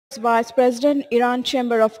Vice President, Iran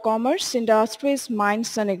Chamber of Commerce, Industries,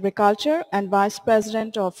 Mines and Agriculture, and Vice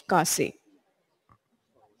President of CACCI.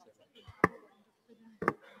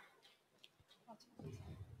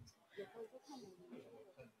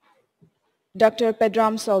 Dr.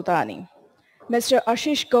 Pedram Soltani. Mr.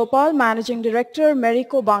 Ashish Goupal, Managing Director,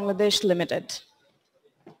 Marico, Bangladesh Limited.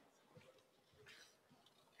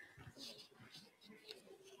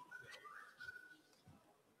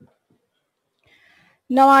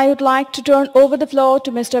 Now I would like to turn over the floor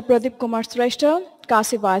to Mr. Pradeep Kumar Shrestha,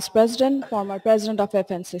 CACCI Vice President, former President of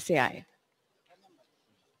FNCCI.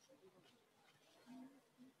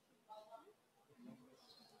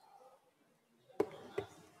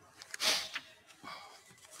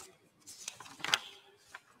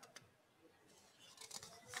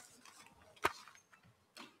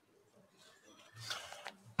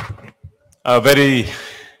 A very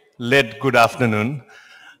late good afternoon.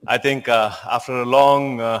 I think after a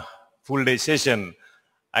long full day session,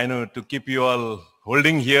 I know to keep you all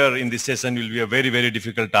holding here in this session will be a very, very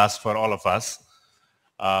difficult task for all of us.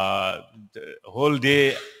 The whole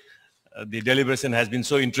day, the deliberation has been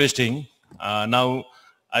so interesting. Now,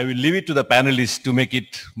 I will leave it to the panelists to make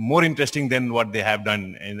it more interesting than what they have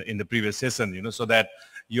done in the previous session, so that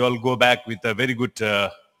you all go back with a very good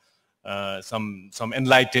some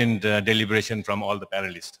enlightened deliberation from all the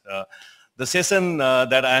panelists. The session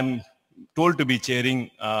that I'm told to be chairing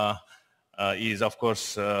is, of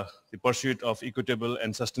course, the pursuit of equitable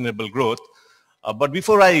and sustainable growth. But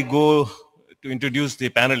before I go to introduce the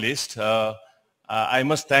panelists, I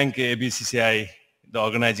must thank ABCCI, the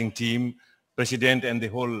organizing team, president, and the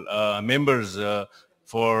whole members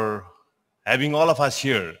for having all of us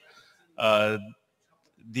here.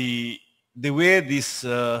 The way this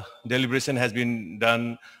deliberation has been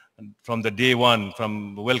done from the day one,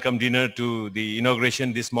 from welcome dinner to the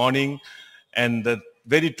inauguration this morning, and the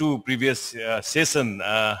very two previous session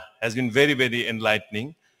has been very, very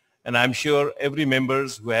enlightening. And I'm sure every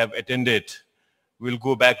members who have attended will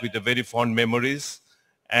go back with the very fond memories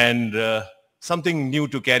and something new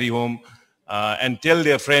to carry home and tell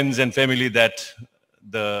their friends and family that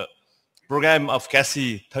the program of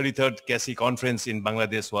CACCI, 33rd CACCI conference in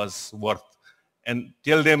Bangladesh was worth, and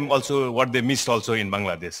tell them also what they missed also in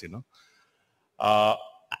Bangladesh, I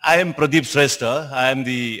am Pradeep Shrestha. I am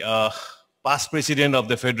the past president of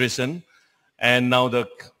the Federation and now the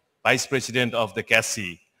vice president of the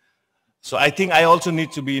CACCI. So I think I also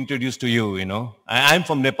need to be introduced to you, I'm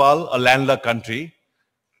from Nepal, a landlocked country.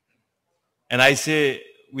 And I say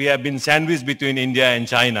we have been sandwiched between India and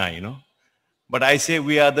China, But I say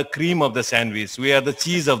we are the cream of the sandwich. We are the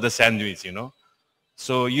cheese of the sandwich,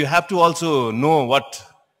 So you have to also know what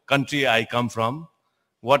country I come from,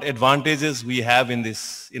 what advantages we have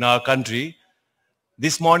in our country.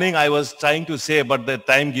 This morning I was trying to say, but the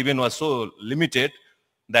time given was so limited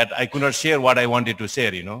that I could not share what I wanted to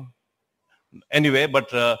share, Anyway, but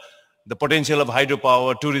the potential of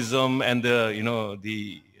hydropower, tourism, and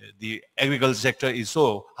the agriculture sector is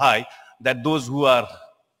so high that those who are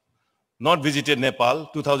not visited Nepal,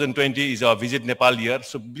 2020 is our Visit Nepal year,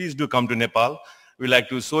 so please do come to Nepal. We like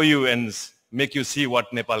to show you and make you see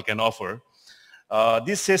what Nepal can offer.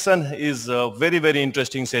 This session is a very, very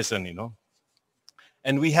interesting session,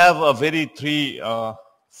 And we have a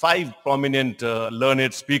five prominent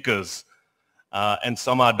learned speakers. And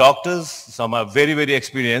some are doctors, some are very, very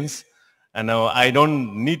experienced. And I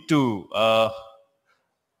don't need to,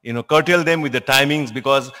 curtail them with the timings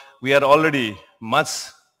because we are already much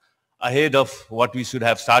ahead of what we should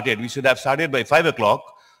have started. We should have started by 5 o'clock.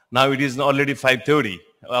 Now it is already 5:30,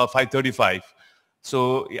 5:35.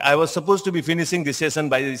 So I was supposed to be finishing the session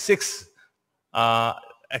by 6,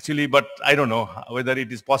 actually, but I don't know whether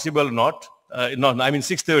it is possible or not. No, I mean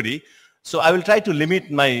 6:30. So I will try to limit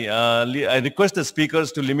my, I request the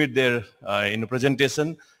speakers to limit their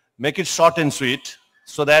presentation, make it short and sweet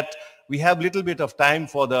so that we have a little bit of time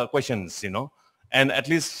for the questions, And at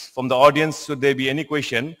least from the audience, should there be any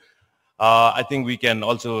question, I think we can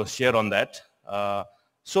also share on that.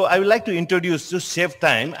 So I would like to introduce, to save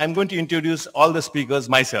time, I'm going to introduce all the speakers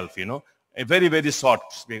myself, a very, very short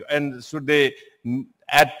speaker. And should they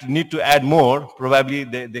need to add more, probably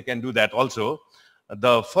they can do that also.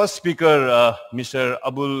 The first speaker, Mr.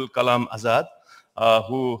 Abul Kalam Azad,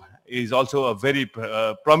 who is also a very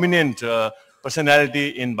prominent personality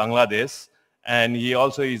in Bangladesh. And he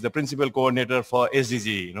also is the principal coordinator for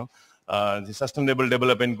SDG, the Sustainable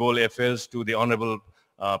Development Goal Affairs to the Honorable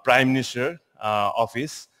Prime Minister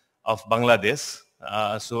Office of Bangladesh.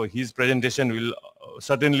 So his presentation will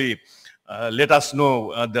certainly let us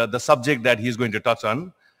know the subject that he's going to touch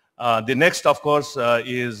on. The next, of course,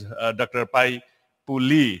 is Dr. Pai-Po, Pu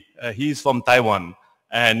Lee. He is from Taiwan,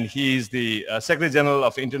 and he is the Secretary General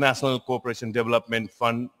of International Cooperation Development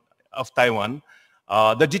Fund of Taiwan.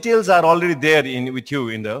 The details are already there with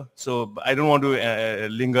you so I don't want to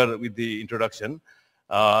linger with the introduction.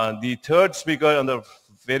 The third speaker on the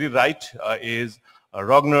very right is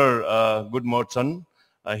Ragnar Gudmundsson.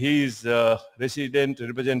 He is resident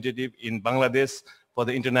representative in Bangladesh for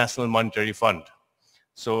the International Monetary Fund.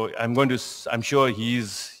 So I'm sure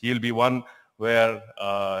he'll be one where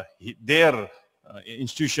their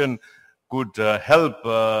institution could help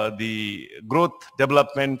the growth,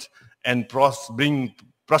 development, and bring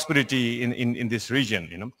prosperity in this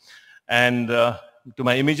region. And to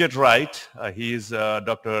my immediate right, he is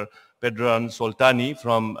Dr. Pedram Soltani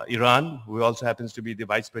from Iran, who also happens to be the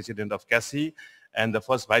Vice President of CACCI and the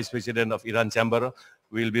first Vice President of Iran Chamber.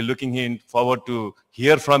 We'll be looking forward to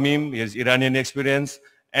hear from him, his Iranian experience,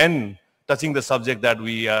 and touching the subject that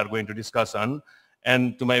we are going to discuss on.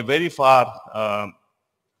 And to my very far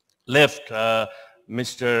left,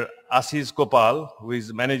 Mr. Ashish Goupal, who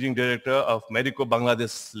is Managing Director of Marico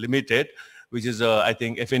Bangladesh Limited, which is I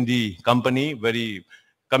think F&D company,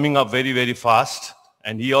 coming up very, very fast.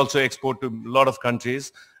 And he also exports to a lot of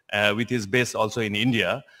countries with his base also in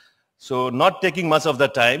India. So not taking much of the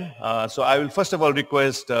time. So I will first of all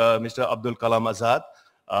request Mr. Abdul Kalam Azad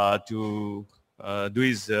to do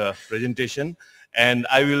his presentation. And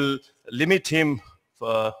I will limit him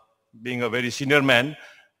for being a very senior man.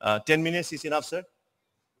 10 minutes is enough, sir?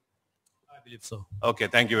 I believe so. Okay,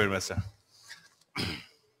 thank you very much, sir.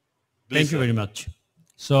 Thank you very much.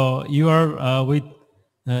 So you are with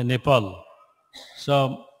Nepal.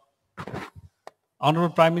 So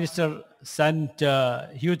Honorable Prime Minister sent a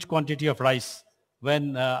huge quantity of rice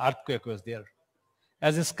when earthquake was there.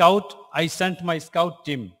 As a scout, I sent my scout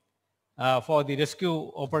team for the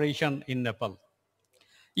rescue operation in Nepal.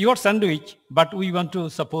 You are sandwiched, but we want to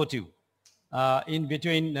support you in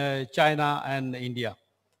between China and India.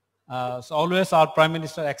 So always our Prime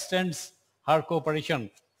Minister extends her cooperation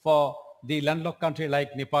for the landlocked country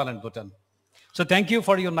like Nepal and Bhutan. So thank you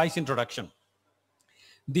for your nice introduction.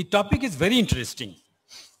 The topic is very interesting.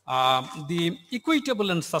 The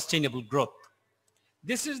equitable and sustainable growth.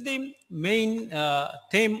 This is the main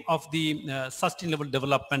theme of the Sustainable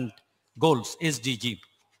Development Goals, SDG.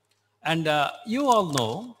 And you all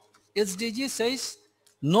know, SDG says,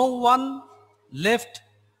 no one left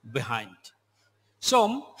behind.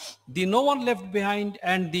 So, the no one left behind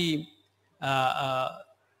and the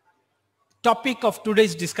topic of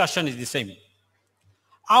today's discussion is the same.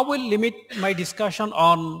 I will limit my discussion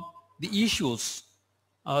on the issues,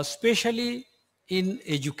 especially in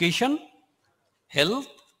education, health,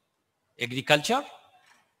 agriculture,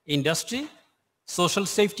 industry, social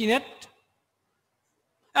safety net,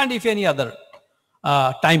 and if any other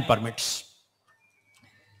time permits.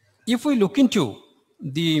 If we look into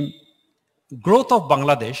the growth of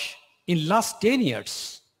Bangladesh in last 10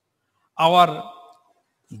 years, our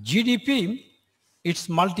GDP, it's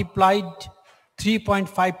multiplied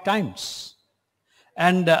 3.5 times.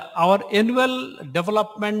 And our annual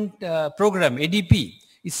development program, ADP,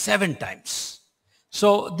 is 7 times.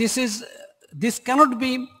 So this cannot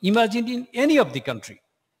be imagined in any of the country.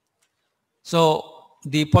 So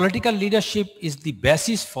the political leadership is the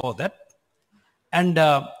basis for that. And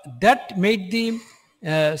that made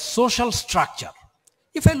the social structure.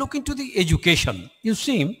 If I look into the education, you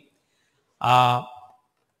see,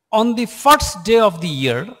 on the first day of the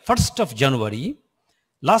year, 1st of January,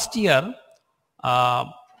 last year,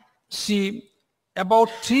 see, about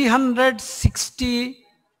 360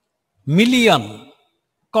 million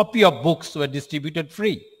copy of books were distributed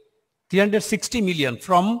free. 360 million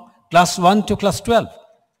from class 1 to class 12.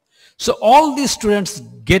 So all these students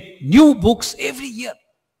get new books every year.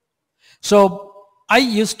 So I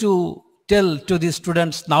used to tell to the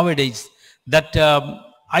students nowadays that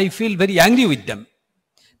I feel very angry with them.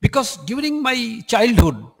 Because during my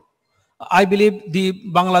childhood, I believe the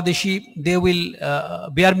Bangladeshi, they will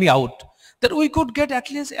bear me out, that we could get at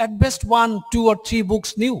least at best 1, 2 or 3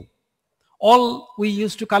 books new. All we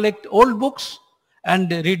used to collect old books and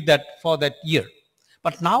read that for that year.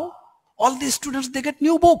 But now, all these students, they get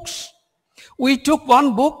new books. We took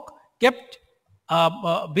one book, kept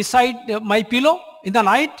beside my pillow in the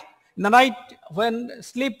night. In the night when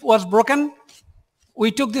sleep was broken,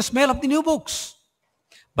 we took the smell of the new books.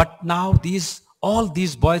 But now all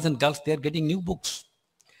these boys and girls, they are getting new books.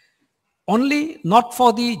 Only not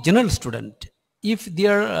for the general student. If they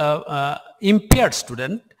are impaired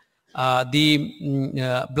student,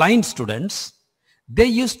 the blind students, they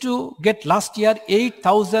used to get last year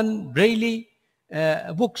 8,000 Braille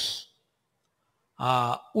books.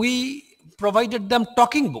 We provided them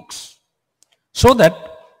talking books so that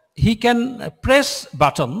he can press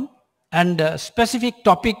button and a specific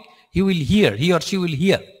topic he will hear, he or she will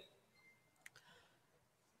hear.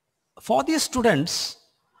 For these students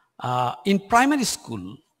in primary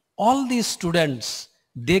school, all these students,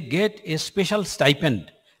 they get a special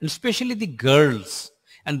stipend, especially the girls.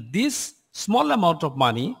 And this small amount of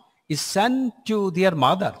money is sent to their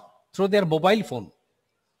mother through their mobile phone.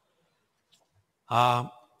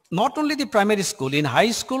 Not only the primary school, in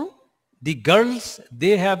high school, the girls,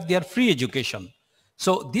 they have their free education.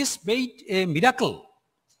 So this made a miracle.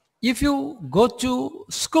 If you go to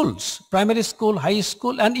schools, primary school, high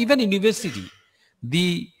school, and even university,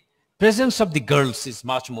 the presence of the girls is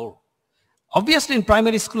much more. Obviously, in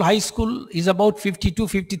primary school, high school is about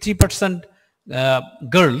 52-53%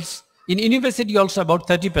 girls. In university, also about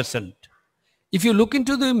 30%. If you look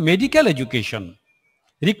into the medical education,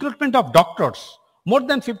 recruitment of doctors, more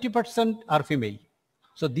than 50% are female.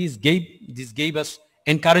 So this gave us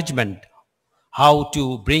encouragement how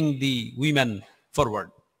to bring the women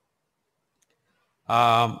forward.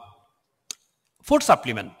 Food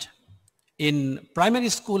supplement. In primary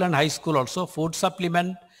school and high school also, food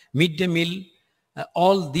supplement, midday meal,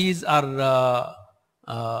 all these are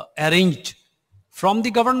arranged from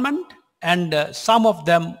the government, and some of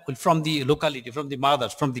them from the locality, from the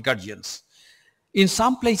mothers, from the guardians. In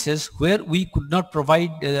some places where we could not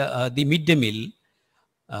provide the midday meal,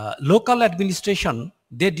 local administration,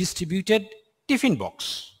 they distributed tiffin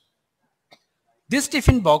box. This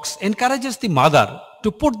tiffin box encourages the mother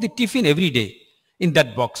to put the tiffin every day in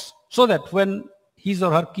that box, so that when his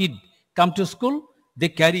or her kid come to school, they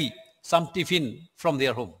carry some tiffin from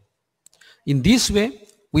their home. In this way,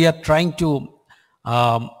 we are trying to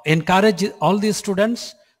encourage all these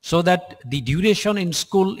students so that the duration in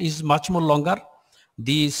school is much more longer.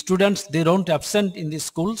 The students, they don't absent in the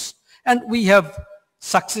schools, and we have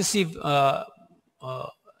successive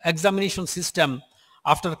examination system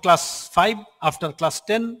after class 5, after class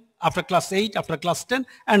 10, after class 8, after class 10,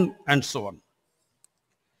 and so on.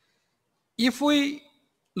 If we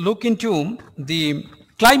look into the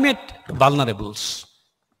climate vulnerables,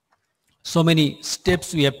 so many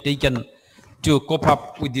steps we have taken to cope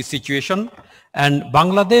up with this situation, and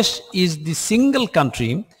Bangladesh is the single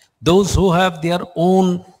country, those who have their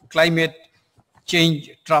own climate change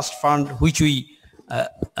trust fund, which we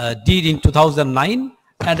did in 2009,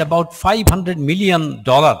 and about $500 million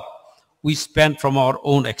we spent from our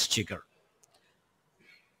own exchequer.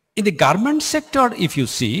 In the garment sector, if you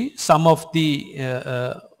see, some of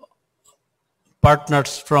the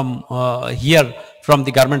partners from here, from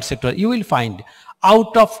the garment sector, you will find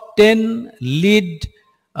out of 10 lead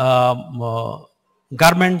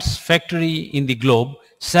garments factory in the globe,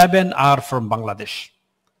 7 are from Bangladesh.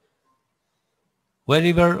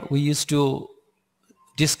 Wherever we used to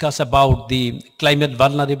discuss about the climate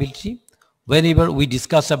vulnerability, whenever we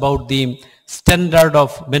discuss about the standard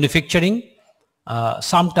of manufacturing,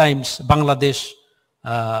 sometimes Bangladesh,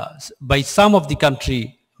 by some of the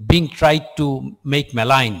country, being tried to make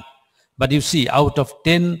malign. But you see, out of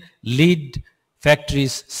 10 lead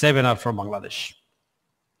factories, 7 are from Bangladesh.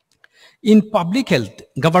 In public health,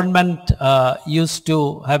 government used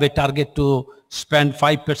to have a target to spend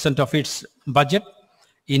 5% of its budget,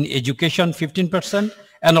 in education 15%,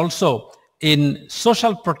 and also in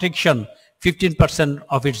social protection 15%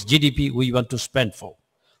 of its GDP we want to spend for,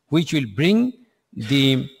 which will bring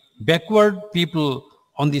the backward people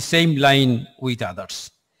on the same line with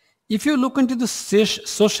others. If you look into the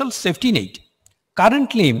social safety net,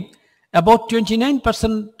 currently about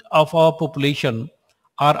 29% of our population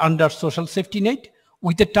are under social safety net,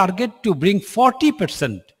 with a target to bring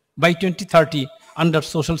 40% by 2030 under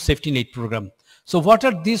social safety net program. So what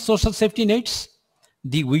are these social safety nets?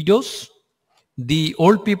 The widows, the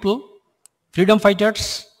old people, freedom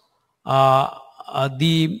fighters,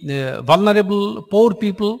 the vulnerable poor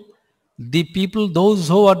people, the people, those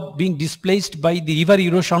who are being displaced by the river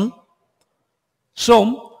erosion.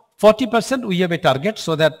 So 40% we have a target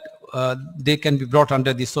so that they can be brought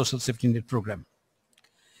under the social safety net program.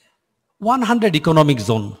 100 economic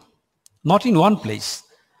zone, not in one place,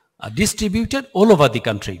 distributed all over the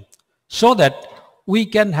country, so that we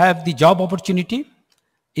can have the job opportunity.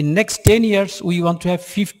 In next 10 years, we want to have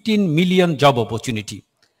 15 million job opportunity.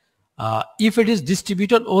 If it is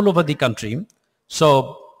distributed all over the country,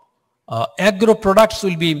 so agro products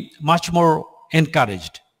will be much more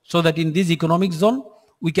encouraged, so that in this economic zone,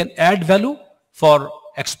 we can add value for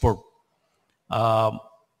export.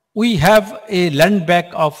 We have a land bank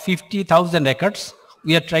of 50,000 acres.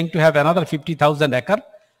 We are trying to have another 50,000 acres.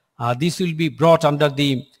 This will be brought under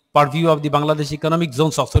the purview of the Bangladesh Economic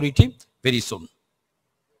Zones Authority very soon.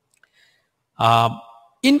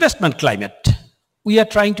 Investment climate. We are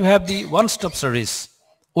trying to have the one-stop service,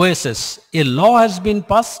 OSS. A law has been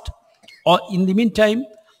passed, or in the meantime,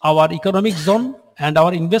 our economic zone and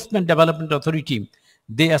our investment development authority,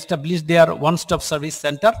 they established their one-stop service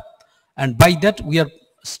center, and by that we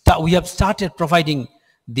have started providing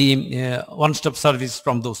the one-stop service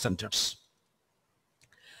from those centers.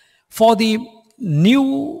 For the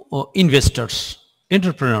new investors,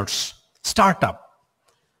 entrepreneurs, startup,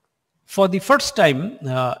 for the first time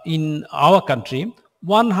in our country,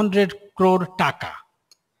 100 crore taka.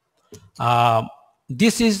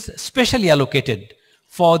 This is specially allocated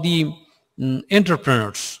for the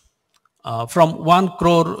entrepreneurs from 1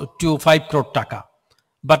 crore to 5 crore taka.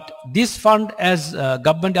 But this fund, as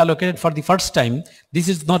government allocated for the first time, this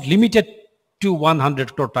is not limited to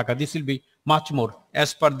 100 crore taka. This will be much more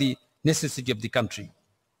as per the necessity of the country.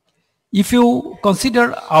 If you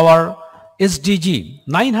consider our SDG,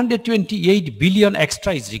 928 billion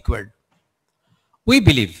extra is required. We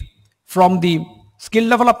believe from the skill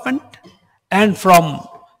development and from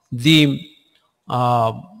the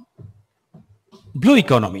blue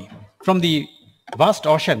economy, from the vast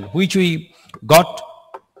ocean which we got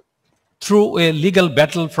through a legal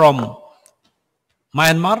battle from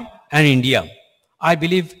Myanmar and India, I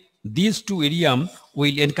believe these two areas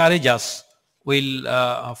will encourage us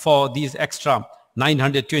for these extra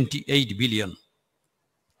 928 billion.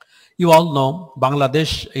 You all know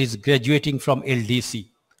Bangladesh is graduating from LDC.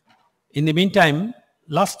 In the meantime,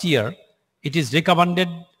 last year it is recommended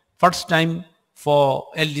first time for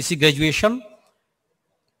LDC graduation.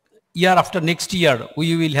 Year after next year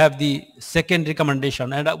we will have the second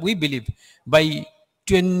recommendation, and we believe by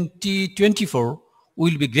 2024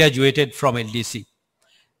 we will be graduated from LDC.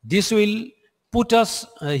 This will put us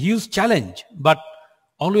a huge challenge, but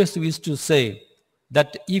always we used to say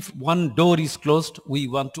that if one door is closed, we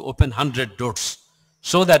want to open 100 doors,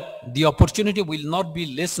 so that the opportunity will not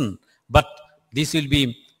be lessened, but this will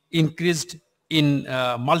be increased in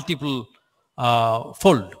multiple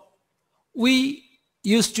fold. We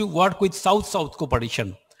used to work with South-South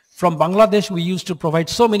cooperation. From Bangladesh, we used to provide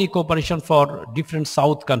so many cooperation for different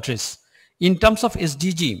South countries. In terms of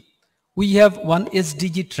SDG, we have one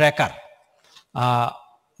SDG tracker.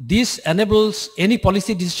 This enables any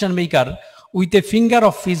policy decision maker with a finger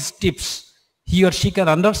of his tips, he or she can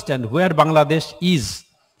understand where Bangladesh is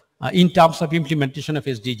in terms of implementation of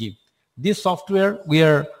SDG. This software we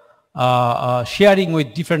are sharing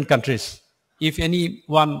with different countries. If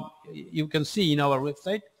anyone, you can see in our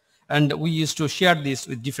website, and we used to share this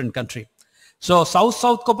with different countries. So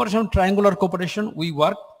South-South cooperation, triangular cooperation, we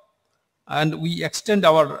work and we extend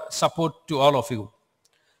our support to all of you.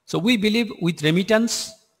 So we believe with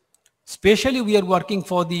remittance, especially we are working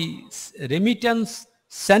for the remittance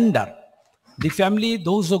sender, the family,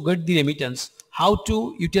 those who get the remittance, how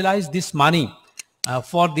to utilize this money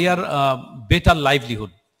for their better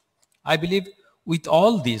livelihood. I believe with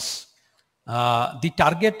all this, the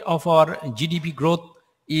target of our GDP growth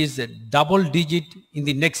is double digit in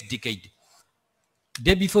the next decade.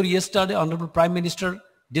 Day before yesterday, Honorable Prime Minister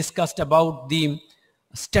discussed about the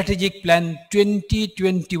strategic plan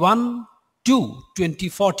 2021 to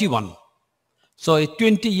 2041. So a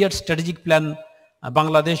 20-year strategic plan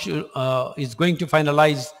Bangladesh is going to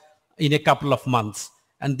finalize in a couple of months.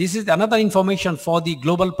 And this is another information for the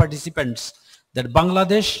global participants that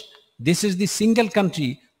Bangladesh, this is the single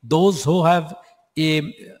country, those who have a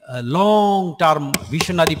long-term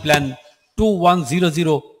visionary plan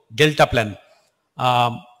 2100 Delta plan,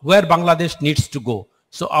 where Bangladesh needs to go.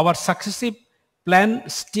 So our successive plan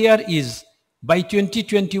steer is by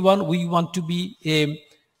 2021 we want to be a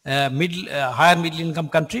higher middle income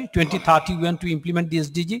country. 2030 we want to implement the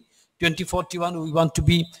SDG. 2041 we want to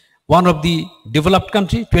be one of the developed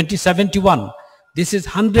country. 2071 this is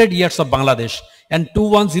 100 years of Bangladesh, and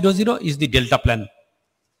 2100 is the Delta plan.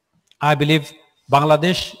 I believe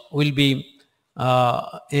Bangladesh will be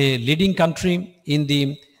a leading country in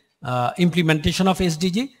the implementation of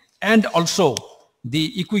SDG and also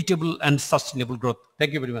the equitable and sustainable growth.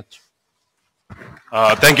 Thank you very much.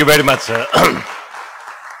 Thank you very much, sir.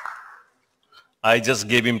 I just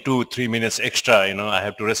gave him 2-3 minutes extra. You know, I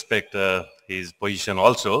have to respect his position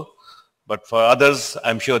also. But for others,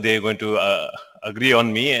 I'm sure they're going to agree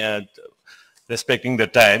on me and respecting the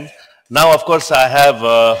time. Now, of course, I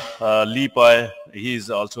have Lee Pai. He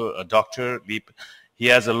is also a doctor. He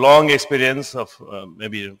has a long experience of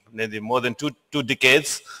maybe more than two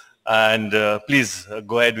decades. And please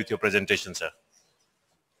go ahead with your presentation, sir.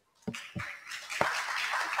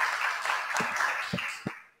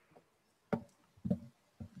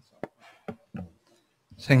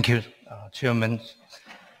 Thank you, Chairman.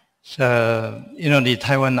 So, the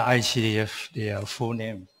TaiwanICDF, their full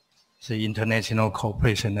name, the International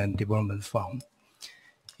Cooperation and Development Fund.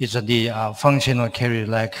 It's the functional carrier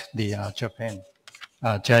like the Japan,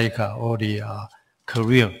 JICA, or the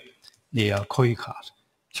Korea, the KOICA.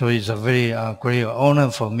 So it's a very great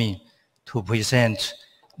honor for me to present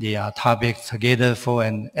the topic together for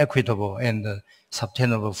an equitable and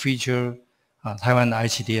sustainable future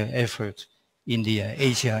TaiwanICDF effort in the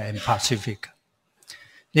Asia and Pacific.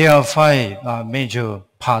 There are 5 major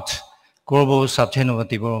parts: global sustainable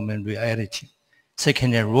development reality,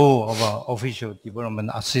 secondary role of official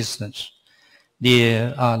development assistance,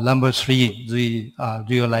 the number 3, the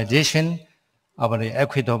realization of the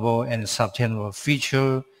equitable and sustainable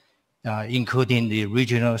future, including the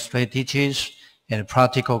regional strategies and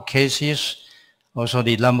practical cases. Also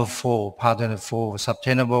the number 4, partner for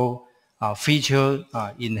sustainable future,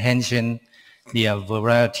 enhancing the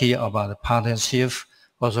variety of the partnership,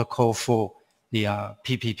 also call for the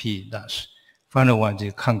PPP. That's final one,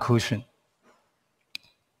 the conclusion.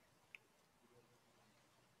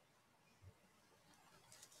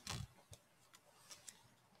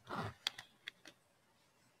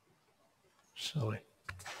 Sorry.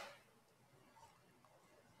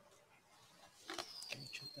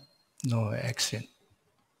 No accent.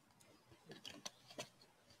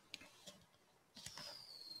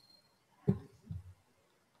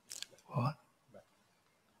 What?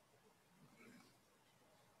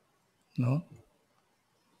 No?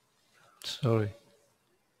 Sorry.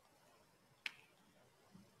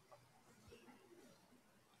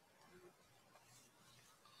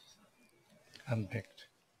 Unpacked.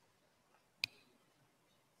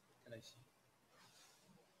 Can I see?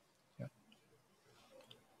 Yeah.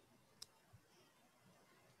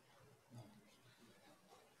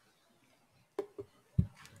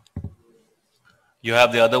 You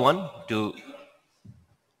have the other one to,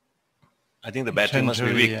 I think the battery must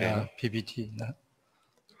be weak. PPT. No?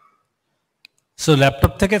 So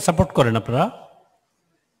laptop থেকে support করেন আপনারা?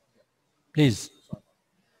 Please.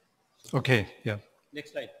 Okay, yeah.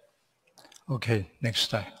 Next slide. Okay, next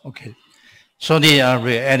slide. Okay. So the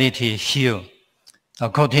reality here,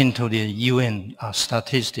 according to the UN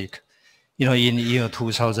statistic, in year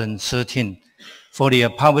 2013, for the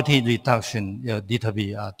poverty reduction, little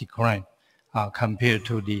bit decline compared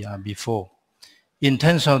to the before. In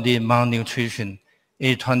terms of the malnutrition,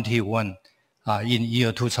 A21 in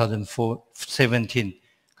year 2017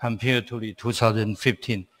 compared to the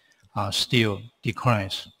 2015 still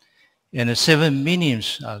declines. And 7 million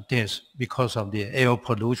deaths because of the air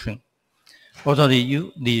pollution. Also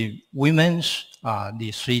the women's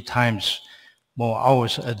the 3 times more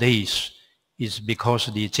hours a day is because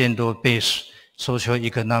of the gender-based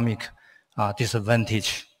socio-economic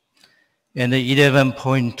disadvantage. And the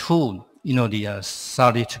 11.2, the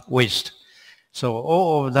solid waste. So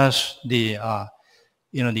all of that,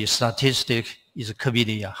 the statistic could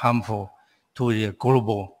be harmful to the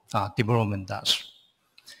global development.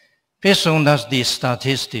 Based on that, the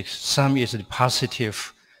statistics, some is the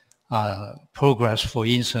positive progress. For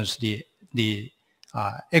instance, the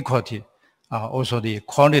equity, also the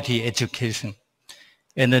quality education,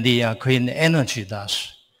 and the clean energy.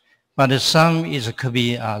 But some could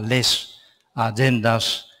be less than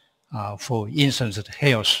that. For instance,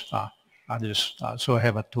 health, others. So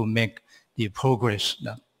have to make the progress.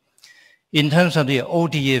 In terms of the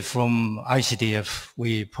ODA from ICDF,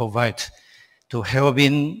 we provide to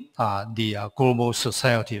helping the global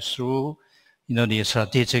society through, the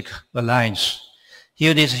strategic alliance.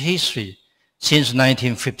 Here is history. Since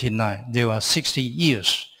 1959, there were 60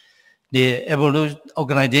 years. The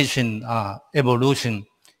organization evolution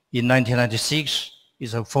in 1996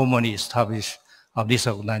 is a formally established of this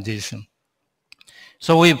organization.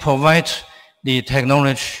 So we provide the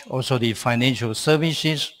technology, also the financial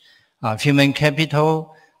services, human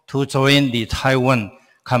capital to join the Taiwan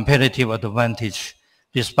competitive advantage,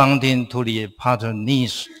 responding to the partner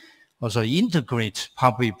needs, also integrate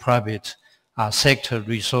public-private sector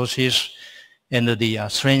resources, and the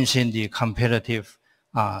strengthen the competitive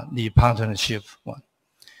the partnership one.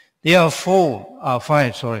 There are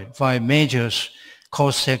 5 major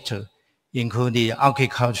core sectors, including the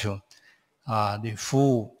agriculture, the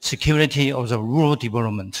food security of the rural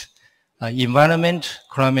development, environment,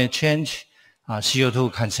 climate change,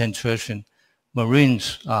 CO2 concentration, marine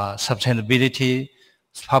sustainability,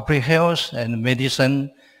 public health and medicine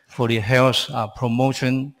for the health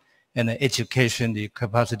promotion and education, the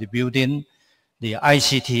capacity building, the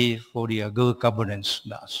ICT for the good governance.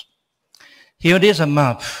 Here is a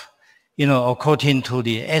map, according to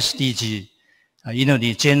the SDG,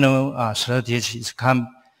 The general strategies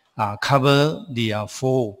cover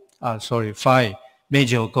the 5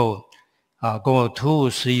 major goals. Goal 2,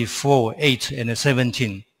 3, 4, 8, and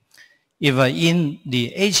 17. If in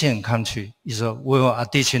the Asian country is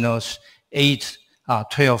additional 8,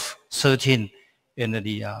 12, 13, and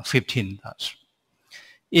the 15.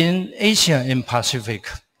 In Asia and Pacific,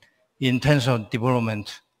 in terms of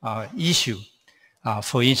development issue,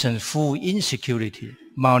 for instance, food insecurity,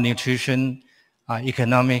 malnutrition,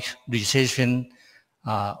 economic recession,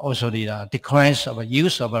 also the decline of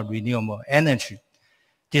use of renewable energy,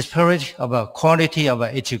 disparity of quality of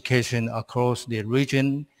education across the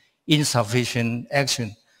region, insufficient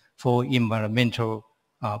action for environmental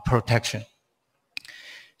protection.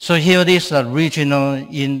 So here is regional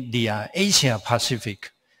in the Asia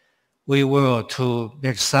Pacific. We were to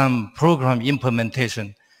make some program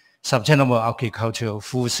implementation, sustainable agriculture,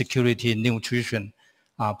 food security, nutrition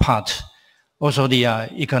part. Also the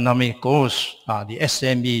economic growth, the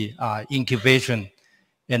SME incubation,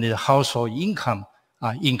 and the household income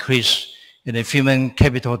increase, and the human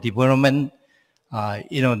capital development,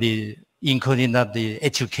 including that the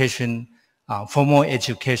education, formal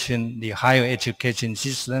education, the higher education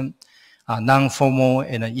system, non-formal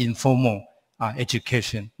and informal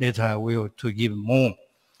education. Later I will to give more.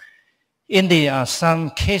 In the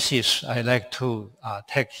some cases I like to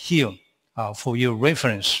take here for your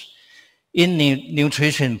reference. In the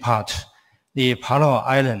nutrition part, the Palau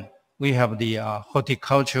Island, we have the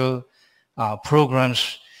horticulture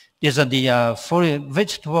programs. These are the for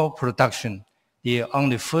vegetable production, on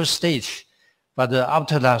the first stage, but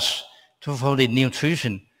after that, for the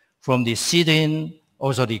nutrition from the seeding,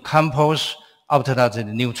 also the compost, after that the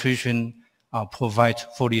nutrition provide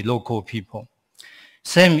for the local people.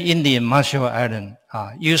 Same in the Marshall Island,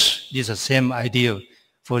 use this same idea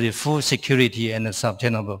for the food security and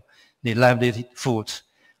sustainable, the livelihood food.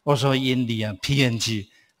 Also in the PNG,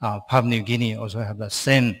 Papua New Guinea also have the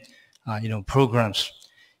same programs.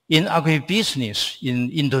 In agribusiness in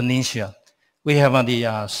Indonesia, we have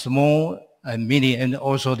the small and mini and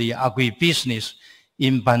also the agribusiness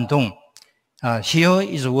in Bandung. Here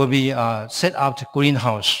is where we set up the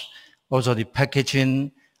greenhouse, also the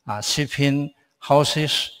packaging, shipping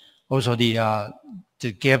houses, also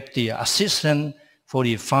to give the assistance for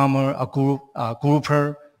the farmer,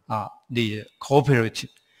 grouper, the cooperative.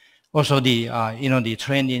 Also the the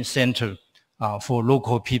training center for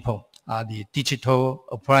local people, the digital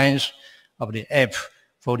appliance of the app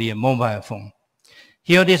for the mobile phone.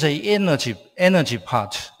 Here is the energy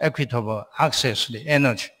part, equitable access to the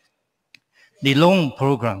energy. The loan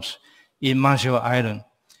programs in Marshall Island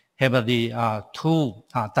have the two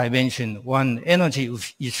dimensions. One, energy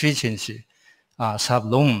efficiency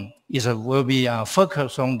sub-loan will be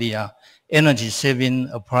focused on the energy saving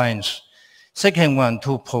appliance. Second one,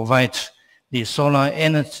 to provide the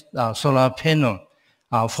solar panel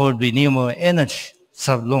for renewable energy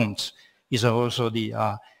sub-loans is also the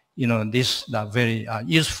this very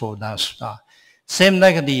useful. Same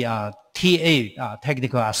like the TA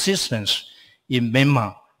technical assistance in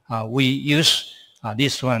Myanmar. We use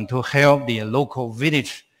this one to help the local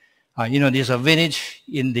village. There's a village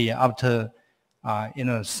in the after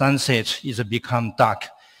sunset is become dark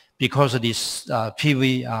because of this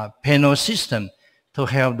PV panel system to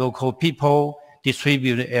help local people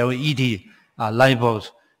distribute LED light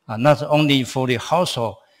bulbs, not only for the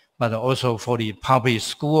household, but also for the public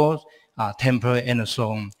schools, temple, and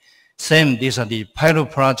so on. Same, these are the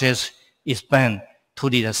pilot projects expand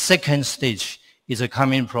to the second stage is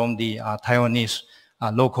coming from the Taiwanese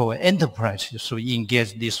local enterprise, so we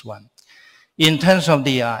engage this one. In terms of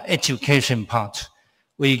the education part,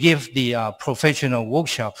 we give the professional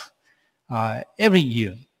workshop every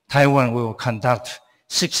year. Taiwan will conduct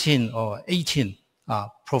 16 or 18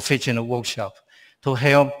 professional workshops to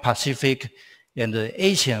help Pacific and the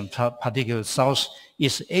Asian, particularly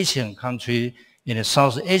Southeast Asian country, in the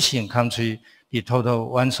South Asian country, the total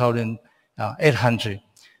 1,800.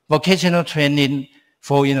 Vocational training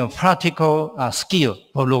for practical skill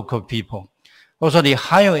for local people. Also the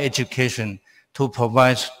higher education to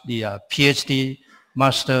provide the PhD,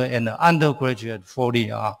 master, and undergraduate for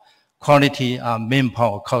the quality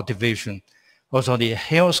manpower cultivation. Also the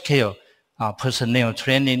healthcare personnel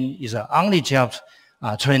training is an on-the-job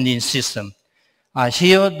training system.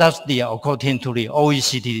 Here, that's according to the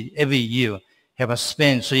OECD, every year have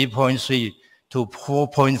spent 3.3 to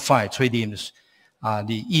 4.5 trillion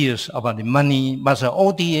the years about the money, but the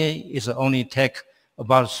ODA is only take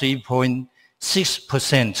about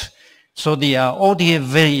 3.6%. So the ODA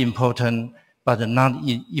very important, but not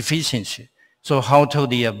efficiency. So how to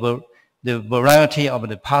the variety of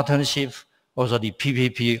the partnership also the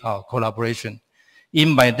PPP collaboration.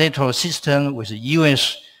 In bilateral system with the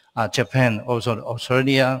US, Japan, also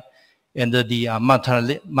Australia, and the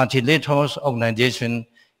multilateral organization,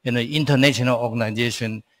 and the international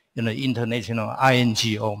organization, and the international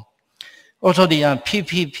INGO. Also the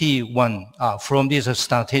PPP1 from this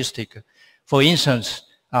statistic, for instance,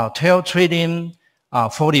 12 trillion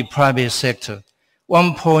for the private sector,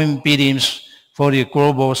 1 billion for the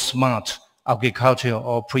global smart agriculture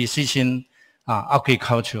or precision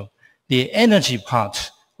agriculture. The energy part,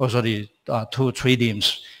 also the 2 trillion.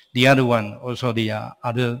 The other one, also the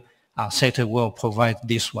other sector will provide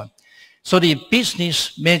this one. So the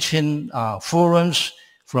business matching forums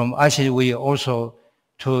from ICD, we also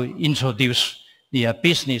to introduce the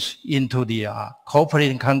business into the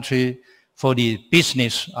cooperating country for the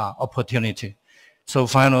business opportunity. So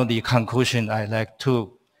finally, the conclusion I like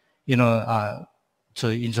to, to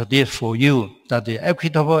introduce for you that the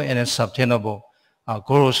equitable and sustainable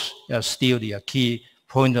growth is still the key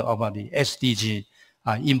point of the SDG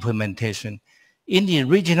implementation. In the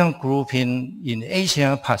regional grouping in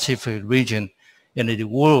Asia Pacific region and the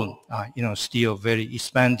world, still very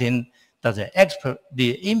expanding. That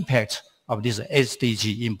the impact of this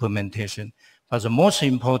SDG implementation. But the most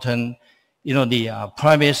important, the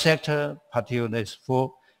private sector, particularly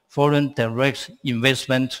for foreign direct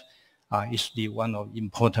investment, is the one of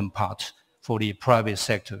important part for the private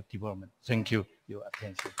sector development. Thank you for your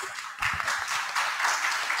attention.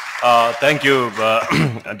 Thank you,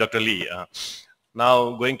 Dr. Lee.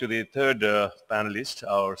 Now going to the third panelist,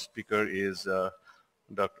 our speaker is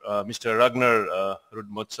Mr. Ragnar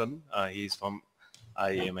Gudmundsson. He is from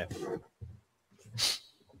IMF.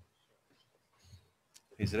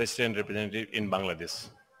 He's a resident representative in Bangladesh.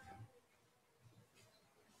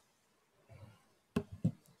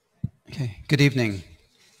 Okay, good evening.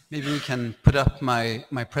 Maybe we can put up my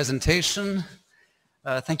presentation.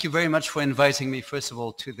 Thank you very much for inviting me, first of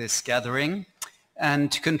all, to this gathering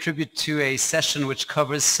and to contribute to a session which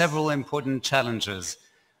covers several important challenges,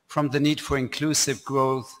 from the need for inclusive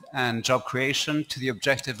growth and job creation to the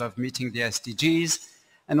objective of meeting the SDGs,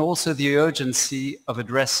 and also the urgency of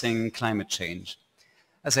addressing climate change.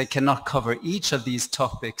 As I cannot cover each of these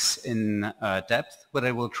topics in depth, what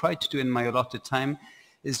I will try to do in my allotted time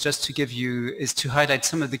is just to highlight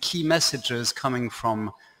some of the key messages coming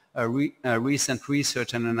from a recent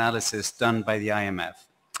research and analysis done by the IMF.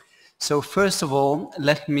 So first of all,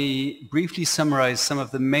 let me briefly summarize some of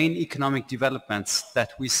the main economic developments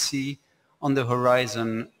that we see on the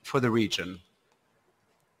horizon for the region.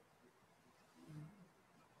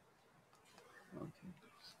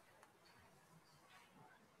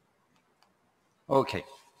 Okay.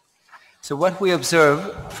 So what we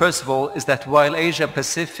observe, first of all, is that while Asia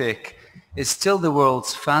Pacific is still the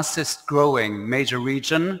world's fastest growing major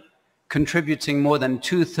region, contributing more than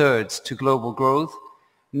 2/3 to global growth,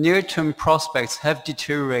 near-term prospects have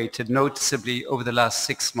deteriorated noticeably over the last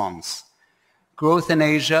 6 months. Growth in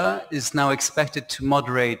Asia is now expected to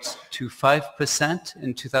moderate to 5%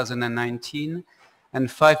 in 2019 and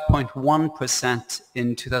 5.1%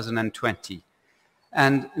 in 2020.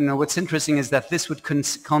 And what's interesting is that this would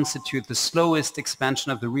constitute the slowest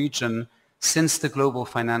expansion of the region since the global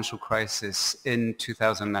financial crisis in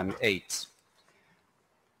 2008.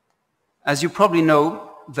 As you probably know,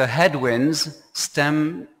 the headwinds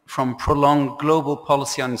stem from prolonged global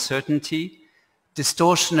policy uncertainty,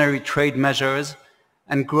 distortionary trade measures,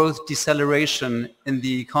 and growth deceleration in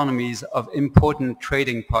the economies of important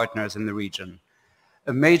trading partners in the region.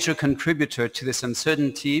 A major contributor to this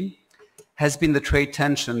uncertainty has been the trade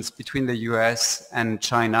tensions between the US and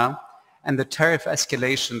China and the tariff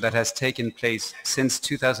escalation that has taken place since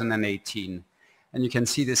 2018. And you can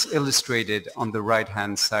see this illustrated on the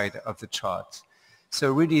right-hand side of the chart.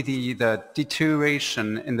 So really the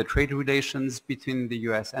deterioration in the trade relations between the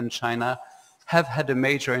US and China have had a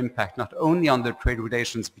major impact not only on the trade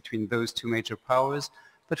relations between those two major powers,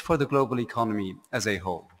 but for the global economy as a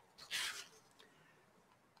whole.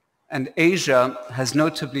 And Asia has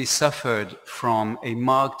notably suffered from a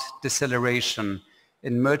marked deceleration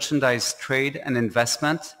in merchandise trade and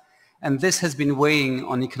investment, and this has been weighing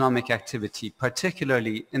on economic activity,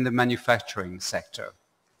 particularly in the manufacturing sector.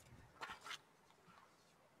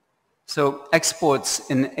 So exports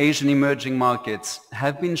in Asian emerging markets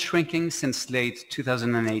have been shrinking since late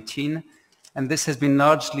 2018, and this has been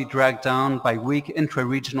largely dragged down by weak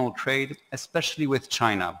intra-regional trade, especially with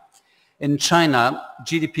China. In China,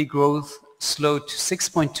 GDP growth slowed to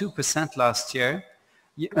 6.2% last year.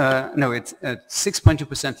 It's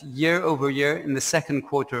 6.2% year over year in the second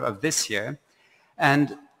quarter of this year.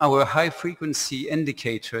 And our high-frequency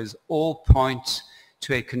indicators all point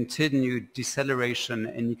to a continued deceleration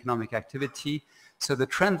in economic activity. So the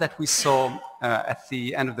trend that we saw at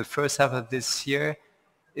the end of the first half of this year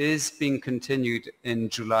is being continued in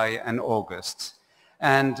July and August.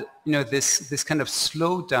 And this kind of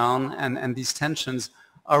slowdown and these tensions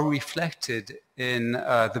are reflected in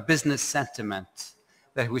the business sentiment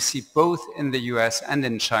that we see both in the US and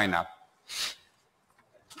in China.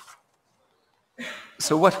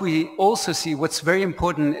 So what we also see, what's very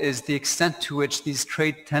important, is the extent to which these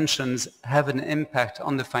trade tensions have an impact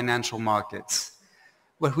on the financial markets.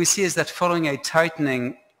 What we see is that following a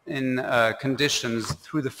tightening in conditions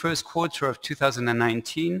through the first quarter of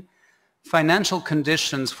 2019, financial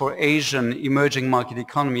conditions for Asian emerging market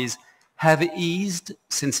economies have eased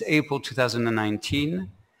since April 2019,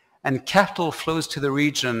 and capital flows to the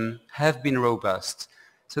region have been robust.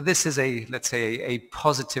 So this is let's say, a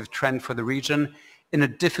positive trend for the region in a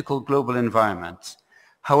difficult global environment.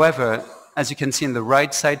 However, as you can see in the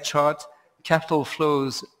right side chart, capital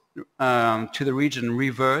flows to the region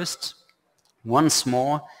reversed once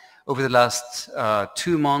more over the last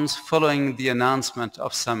 2 months following the announcement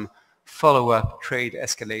of some follow-up trade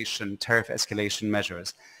escalation, tariff escalation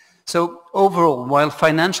measures. So overall, while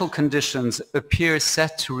financial conditions appear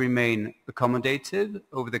set to remain accommodative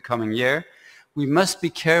over the coming year, we must be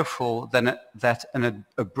careful that an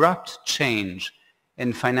abrupt change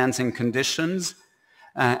in financing conditions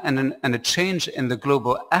and a change in the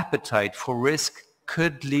global appetite for risk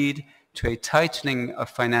could lead to a tightening of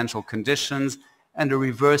financial conditions and a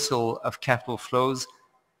reversal of capital flows,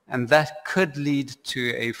 and that could lead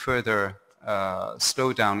to a further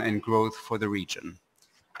slowdown in growth for the region.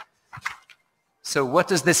 So what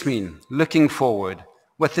does this mean looking forward?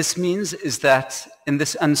 What this means is that in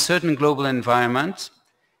this uncertain global environment,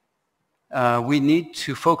 we need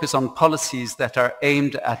to focus on policies that are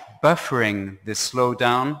aimed at buffering this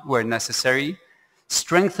slowdown where necessary,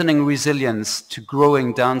 strengthening resilience to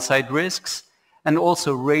growing downside risks, and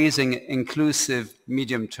also raising inclusive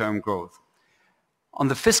medium-term growth. On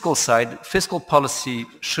the fiscal side, fiscal policy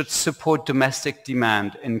should support domestic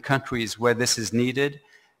demand in countries where this is needed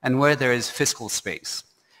and where there is fiscal space.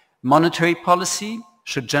 Monetary policy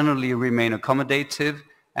should generally remain accommodative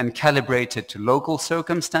and calibrated to local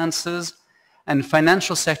circumstances, and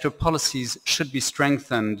financial sector policies should be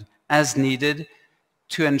strengthened as needed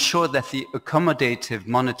to ensure that the accommodative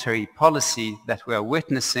monetary policy that we are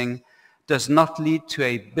witnessing does not lead to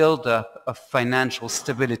a buildup of financial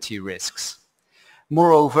stability risks.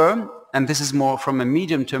 Moreover, and this is more from a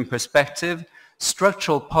medium-term perspective,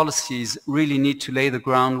 structural policies really need to lay the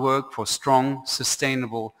groundwork for strong,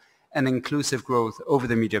 sustainable, and inclusive growth over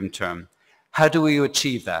the medium term. How do we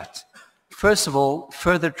achieve that? First of all,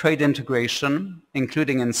 further trade integration,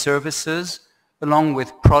 including in services, along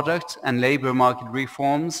with product and labor market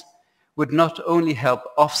reforms, would not only help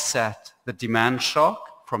offset the demand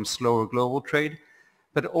shock from slower global trade,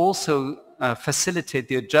 but also facilitate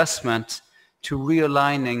the adjustment to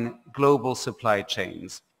realigning global supply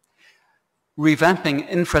chains. Revamping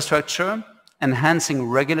infrastructure, enhancing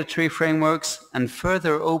regulatory frameworks, and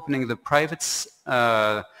further opening the private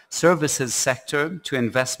services sector to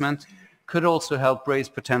investment could also help raise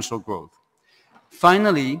potential growth.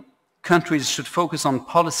 Finally, countries should focus on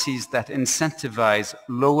policies that incentivize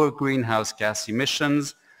lower greenhouse gas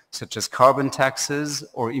emissions, such as carbon taxes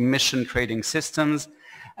or emission trading systems,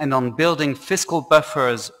 and on building fiscal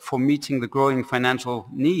buffers for meeting the growing financial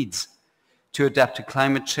needs to adapt to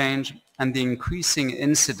climate change and the increasing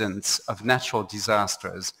incidence of natural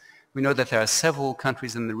disasters. We know that there are several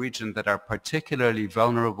countries in the region that are particularly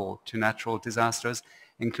vulnerable to natural disasters,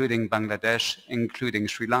 including Bangladesh, including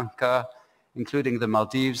Sri Lanka, including the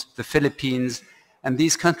Maldives, the Philippines, and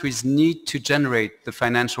these countries need to generate the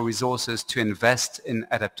financial resources to invest in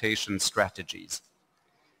adaptation strategies.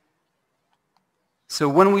 So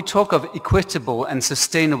when we talk of equitable and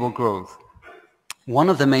sustainable growth, one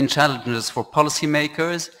of the main challenges for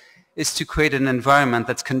policymakers is to create an environment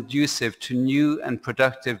that's conducive to new and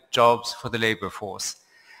productive jobs for the labor force.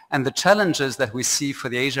 And the challenges that we see for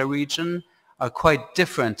the Asia region are quite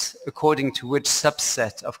different according to which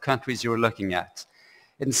subset of countries you're looking at.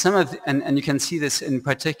 In some of and you can see this in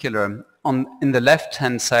particular in the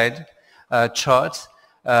left-hand side chart,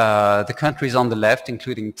 the countries on the left,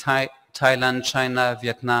 including Thailand, China,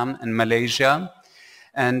 Vietnam, and Malaysia,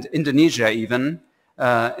 and Indonesia even.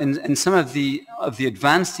 In some of the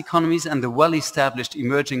advanced economies and the well-established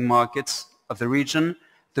emerging markets of the region,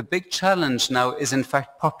 the big challenge now is in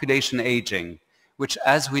fact population aging, which,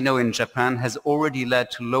 as we know in Japan, has already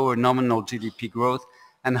led to lower nominal GDP growth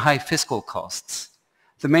and high fiscal costs.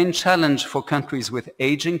 The main challenge for countries with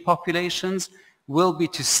aging populations will be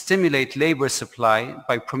to stimulate labor supply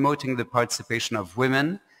by promoting the participation of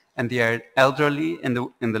women and the elderly in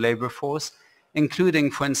the labor force,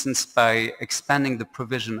 including, for instance, by expanding the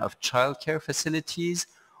provision of childcare facilities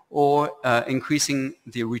or increasing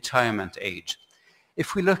the retirement age.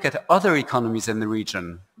 If we look at other economies in the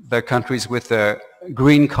region, the countries with the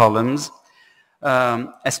green columns,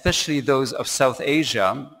 especially those of South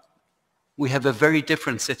Asia, we have a very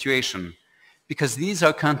different situation, because these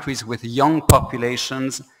are countries with young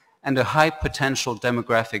populations and a high potential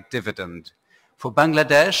demographic dividend. For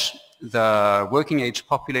Bangladesh, the working age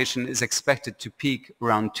population is expected to peak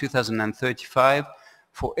around 2035,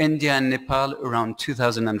 for India and Nepal around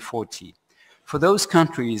 2040. For those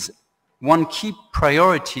countries, one key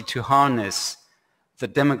priority to harness the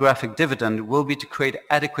demographic dividend will be to create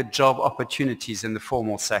adequate job opportunities in the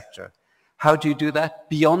formal sector. How do you do that?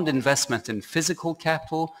 Beyond investment in physical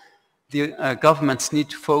capital, the governments need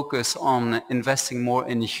to focus on investing more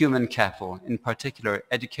in human capital, in particular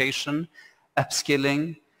education,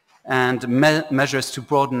 upskilling, and measures to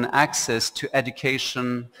broaden access to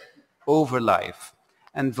education over life,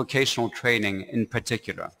 and vocational training in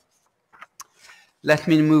particular. Let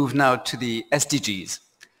me move now to the SDGs.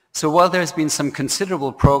 So while there's been some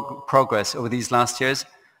considerable progress over these last years,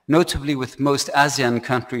 notably with most ASEAN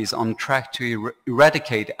countries on track to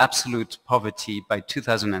eradicate absolute poverty by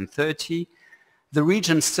 2030, the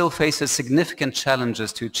region still faces significant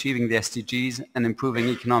challenges to achieving the SDGs and improving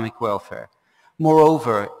economic welfare.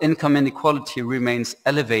 Moreover, income inequality remains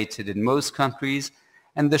elevated in most countries,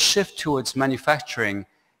 and the shift towards manufacturing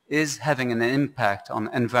is having an impact on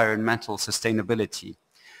environmental sustainability.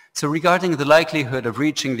 So regarding the likelihood of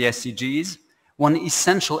reaching the SDGs, one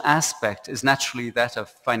essential aspect is naturally that of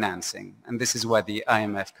financing, and this is where the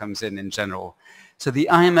IMF comes in general. So the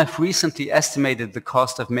IMF recently estimated the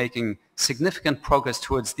cost of making significant progress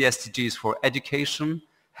towards the SDGs for education,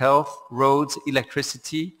 health, roads,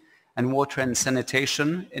 electricity, and water and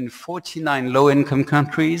sanitation in 49 low-income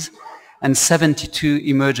countries and 72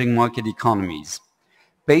 emerging market economies.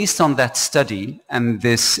 Based on that study, and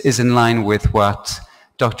this is in line with what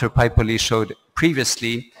Dr. Pai-Po showed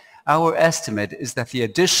previously, our estimate is that the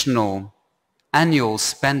additional annual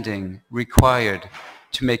spending required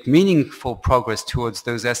to make meaningful progress towards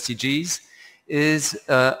those SDGs is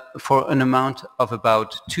for an amount of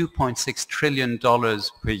about $2.6 trillion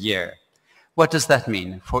per year. What does that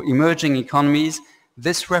mean? For emerging economies,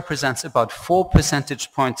 this represents about 4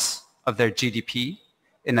 percentage points of their GDP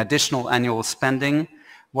in additional annual spending,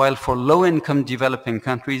 while for low-income developing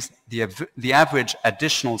countries, the average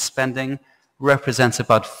additional spending represents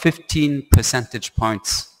about 15 percentage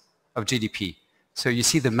points of GDP. So you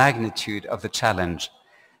see the magnitude of the challenge.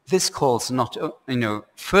 This calls not,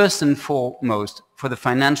 first and foremost for the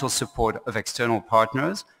financial support of external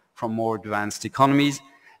partners from more advanced economies,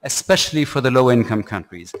 especially for the low-income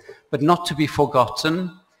countries, but not to be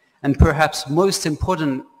forgotten, and perhaps most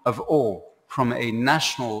important of all, from a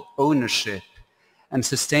national ownership and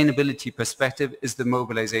sustainability perspective, is the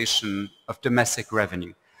mobilization of domestic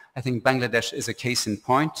revenue. I think Bangladesh is a case in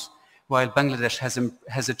point. While Bangladesh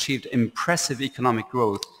has achieved impressive economic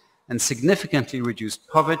growth and significantly reduced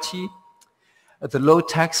poverty, the low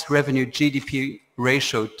tax revenue GDP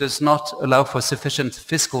ratio does not allow for sufficient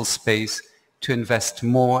fiscal space to invest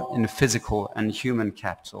more in physical and human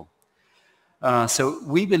capital. So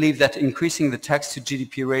we believe that increasing the tax to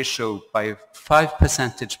GDP ratio by 5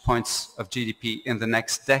 percentage points of GDP in the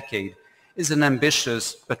next decade is an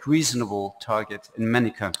ambitious but reasonable target in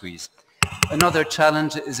many countries. Another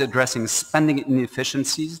challenge is addressing spending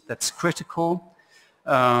inefficiencies. That's critical,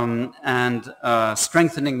 and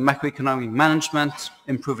strengthening macroeconomic management,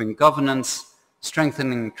 improving governance,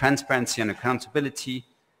 strengthening transparency and accountability,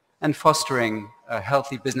 and fostering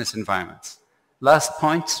healthy business environments. Last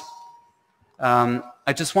point,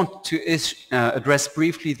 I just want to address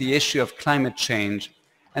briefly the issue of climate change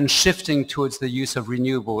and shifting towards the use of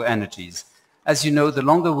renewable energies. As you know, the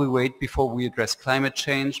longer we wait before we address climate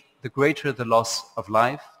change, the greater the loss of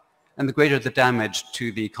life and the greater the damage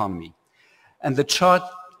to the economy. And the chart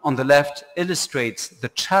on the left illustrates the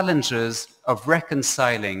challenges of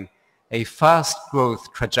reconciling a fast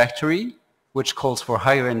growth trajectory, which calls for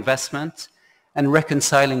higher investment, and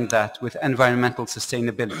reconciling that with environmental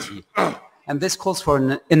sustainability. And this calls for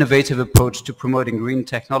an innovative approach to promoting green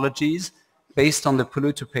technologies based on the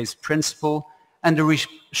polluter pays principle and a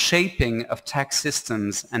reshaping of tax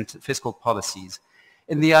systems and fiscal policies.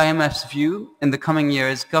 In the IMF's view, in the coming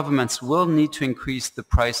years, governments will need to increase the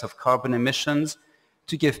price of carbon emissions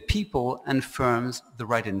to give people and firms the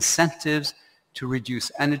right incentives to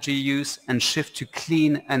reduce energy use and shift to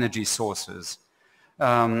clean energy sources.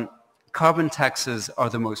 carbon taxes are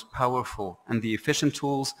the most powerful and the efficient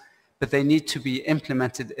tools, but they need to be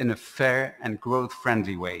implemented in a fair and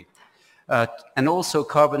growth-friendly way. And also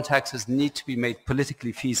carbon taxes need to be made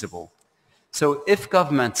politically feasible. So if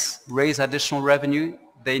governments raise additional revenue,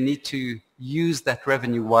 they need to use that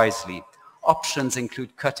revenue wisely. Options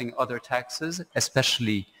include cutting other taxes,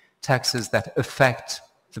 especially taxes that affect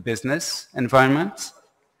the business environment.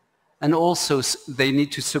 And also they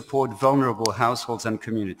need to support vulnerable households and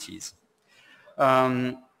communities.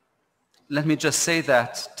 Let me just say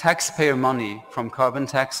that taxpayer money from carbon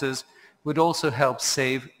taxes would also help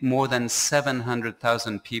save more than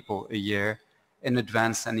 700,000 people a year in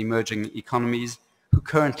advanced and emerging economies who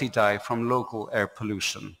currently die from local air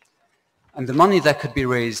pollution. And the money that could be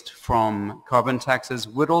raised from carbon taxes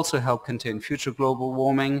would also help contain future global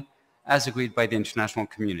warming, as agreed by the international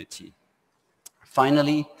community.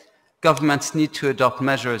 Finally, governments need to adopt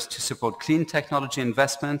measures to support clean technology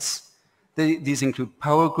investments. These include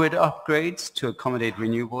power grid upgrades to accommodate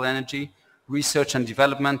renewable energy, research and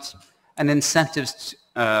development, and incentives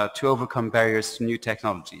to overcome barriers to new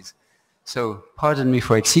technologies. So pardon me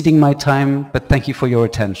for exceeding my time, but thank you for your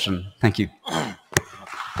attention. Thank you.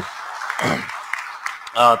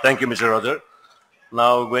 Thank you, Mr. Roger.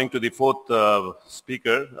 Now going to the fourth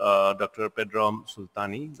speaker, Dr. Pedram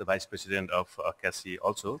Soltani, the Vice President of CACCI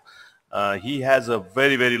also. He has a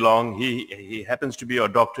very, very long, he happens to be a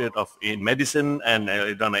doctorate in medicine and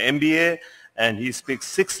done an MBA, and he speaks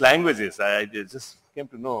 6 languages. I just came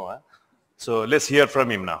to know. Huh? So let's hear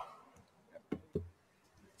from him now.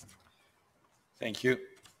 Thank you.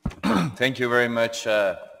 Thank you very much.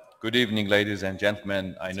 Good evening, ladies and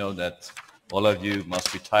gentlemen. I know that all of you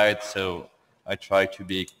must be tired, so I try to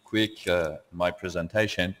be quick in my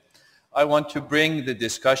presentation. I want to bring the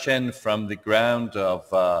discussion from the ground of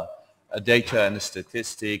data and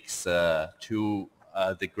statistics to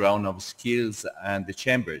the ground of skills and the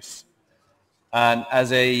chambers. And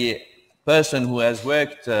as a person who has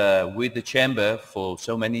worked with the chamber for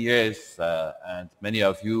so many years, and many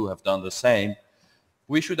of you have done the same,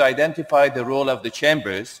 we should identify the role of the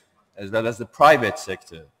chambers as well as the private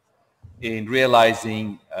sector in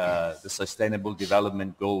realizing the sustainable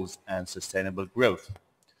development goals and sustainable growth.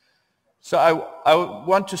 So I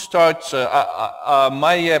want to start,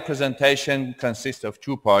 my presentation consists of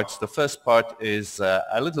 2 parts. The first part is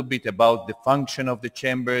a little bit about the function of the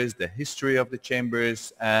chambers, the history of the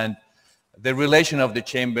chambers, and the relation of the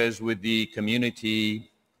chambers with the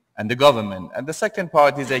community and the government. And the second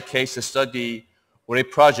part is a case study or a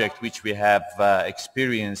project which we have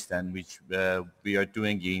experienced and which we are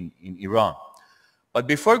doing in Iran. But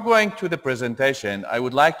before going to the presentation, I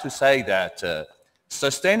would like to say that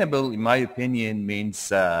sustainable, in my opinion,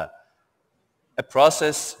 means a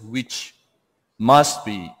process which must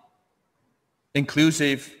be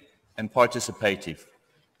inclusive and participative.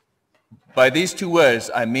 By these 2 words,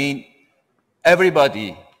 I mean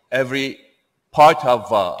everybody, every part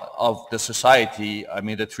of the society, I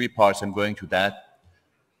mean the 3 parts, I'm going to that,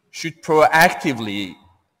 should proactively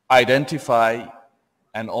identify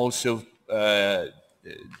and also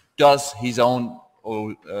does his own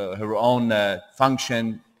or her own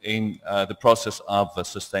function in the process of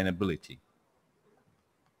sustainability.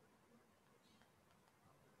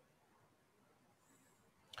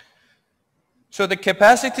 So the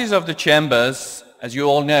capacities of the chambers, as you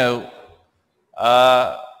all know,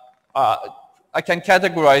 I can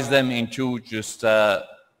categorize them into just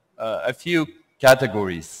a few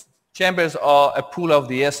categories. Chambers are a pool of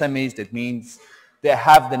the SMEs. That means they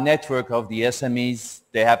have the network of the SMEs.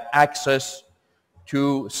 They have access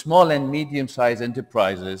to small and medium-sized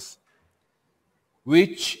enterprises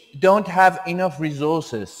which don't have enough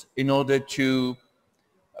resources in order to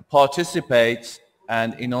participate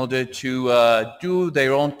and in order to do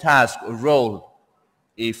their own task or role,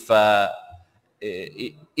 even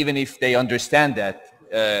if they understand that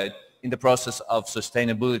in the process of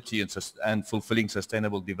sustainability and fulfilling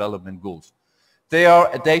sustainable development goals. They are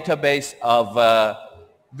a database of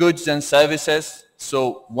goods and services.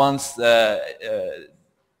 So once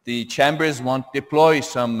the chambers want to deploy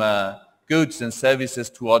some goods and services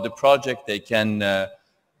to other projects, they can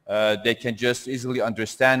just easily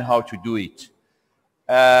understand how to do it.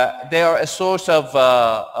 They are a source of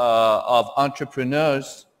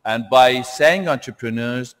entrepreneurs, and by saying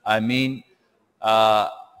entrepreneurs, I mean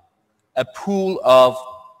a pool of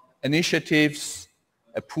initiatives,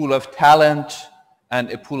 a pool of talent,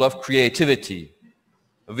 and a pool of creativity,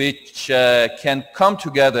 which can come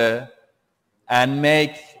together and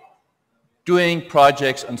make doing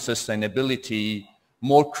projects on sustainability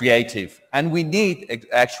more creative. And we need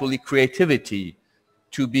actually creativity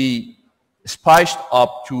to be spiced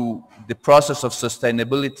up to the process of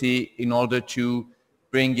sustainability in order to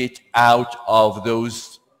bring it out of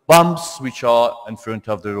those bumps which are in front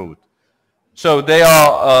of the road. So they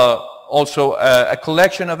are also a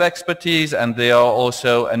collection of expertise, and they are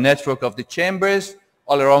also a network of the chambers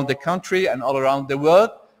all around the country and all around the world,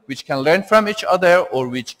 which can learn from each other or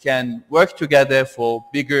which can work together for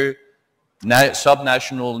bigger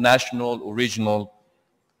subnational, national, or regional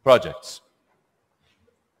projects.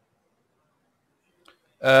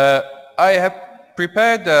 I have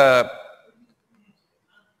prepared a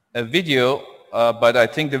video, but I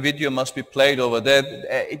think the video must be played over there.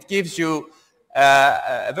 It gives you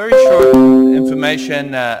a very short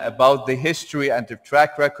information about the history and the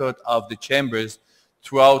track record of the chambers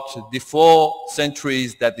throughout the 4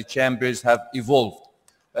 centuries that the chambers have evolved.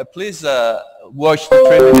 Please watch the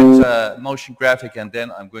 3-minute motion graphic, and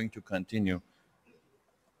then I'm going to continue.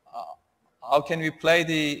 How can we play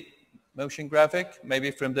the motion graphic?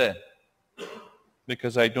 Maybe from there,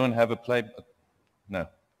 because I don't have a play. No,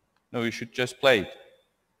 you should just play it.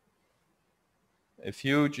 If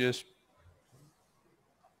you just,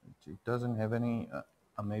 it doesn't have any.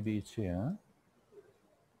 Maybe it's here.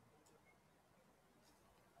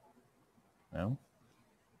 Huh? No.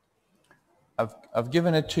 I've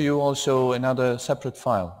given it to you also another separate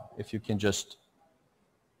file. If you can just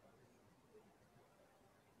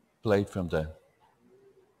play it from there.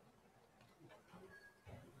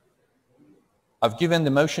 I've given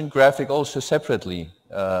the motion graphic also separately.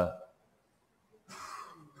 But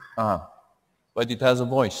it has a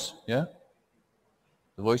voice, yeah?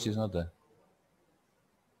 The voice is not there.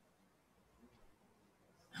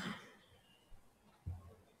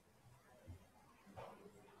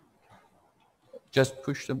 Just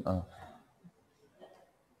push them up.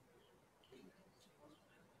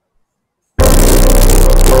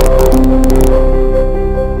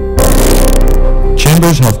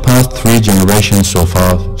 Chambers have passed 3 generations so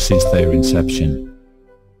far since their inception.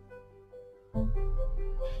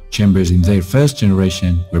 Chambers in their first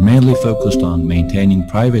generation were mainly focused on maintaining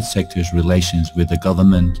private sector's relations with the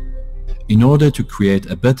government in order to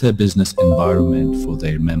create a better business environment for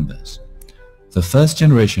their members. The first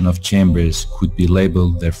generation of chambers could be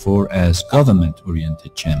labeled therefore as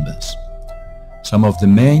government-oriented chambers. Some of the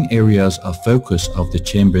main areas of focus of the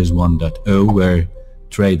Chambers 1.0 were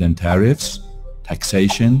trade and tariffs,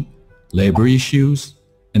 taxation, labor issues,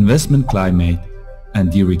 investment climate,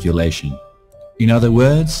 and deregulation. In other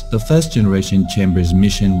words, the first generation chambers'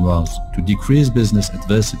 mission was to decrease business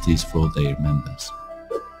adversities for their members.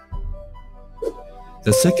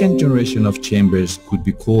 The second generation of chambers could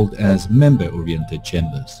be called as member-oriented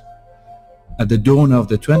chambers. At the dawn of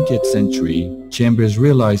the 20th century, chambers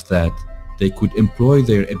realized that they could employ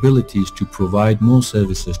their abilities to provide more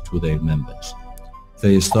services to their members.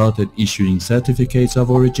 They started issuing certificates of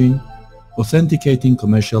origin, authenticating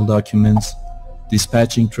commercial documents,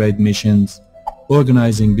 dispatching trade missions,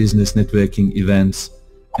 organizing business networking events,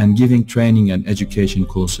 and giving training and education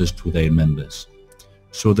courses to their members.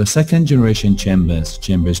 So the second generation chambers,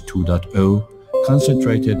 Chambers 2.0,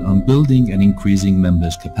 concentrated on building and increasing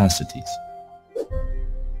members' capacities.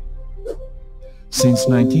 Since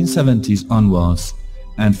 1970s onwards,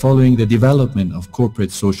 and following the development of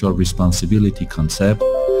corporate social responsibility concept,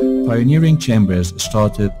 pioneering chambers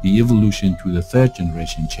started the evolution to the third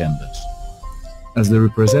generation chambers. As the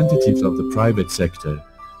representatives of the private sector,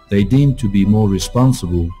 they deemed to be more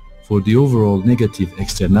responsible for the overall negative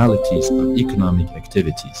externalities of economic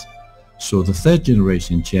activities. So the third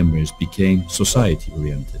generation chambers became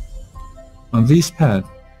society-oriented. On this path,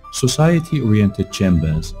 society-oriented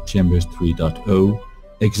chambers, Chambers 3.0,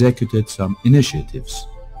 executed some initiatives.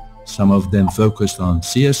 Some of them focused on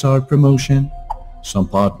CSR promotion, some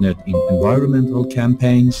partnered in environmental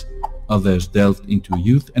campaigns, others delved into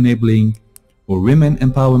youth enabling or women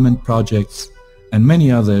empowerment projects, and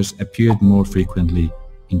many others appeared more frequently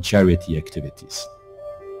in charity activities.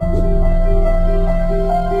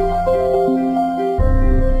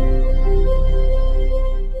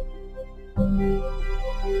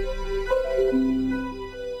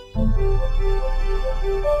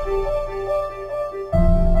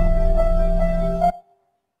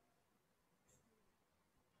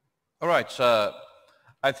 All right, so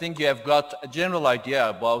I think you have got a general idea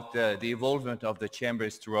about the evolvement of the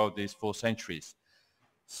chambers throughout these 4 centuries.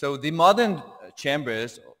 So the modern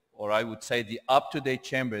chambers, or I would say the up-to-date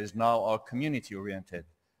chambers, now are community-oriented.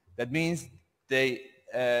 That means they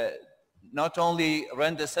not only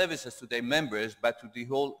render services to their members, but to the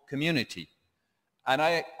whole community. And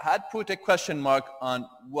I had put a question mark on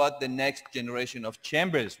what the next generation of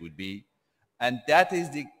chambers would be, and that is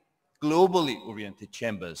the globally oriented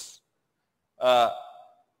chambers.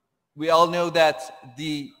 we all know that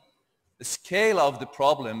the scale of the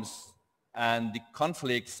problems and the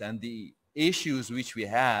conflicts and the issues which we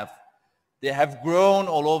have, they have grown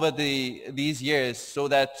all over these years, so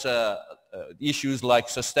that issues like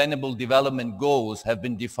sustainable development goals have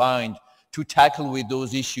been defined to tackle with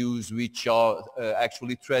those issues which are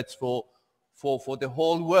actually threats for the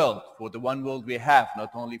whole world, for the one world we have,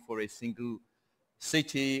 not only for a single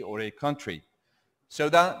city or a country. So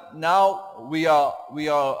that now we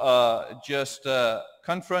are just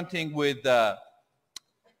confronting with a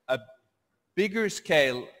bigger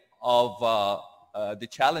scale of the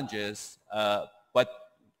challenges, but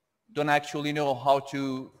don't actually know how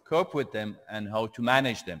to cope with them and how to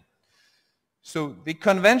manage them. So the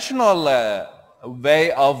conventional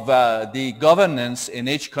way of the governance in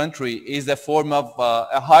each country is a form of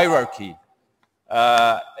a hierarchy,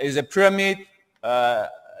 is a pyramid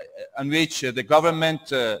on which the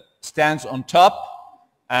government stands on top,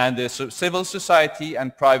 and the civil society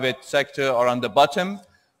and private sector are on the bottom.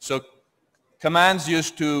 So commands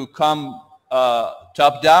used to come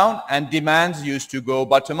top down and demands used to go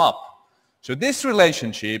bottom up. So this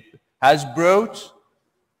relationship has brought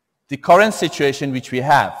the current situation which we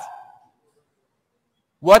have.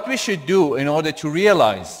 What we should do in order to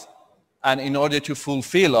realize and in order to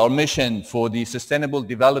fulfill our mission for the Sustainable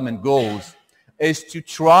Development Goals is to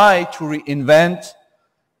try to reinvent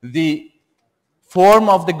the form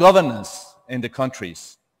of the governance in the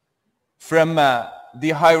countries. From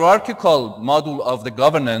the hierarchical model of the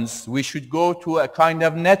governance, we should go to a kind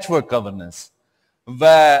of network governance,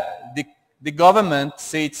 where the government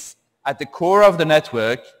sits at the core of the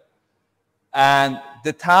network, and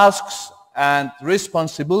the tasks and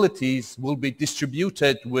responsibilities will be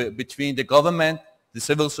distributed between the government, the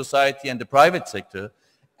civil society, and the private sector,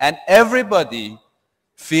 and everybody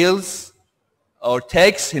feels or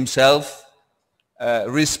takes himself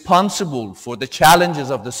responsible for the challenges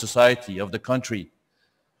of the society, of the country.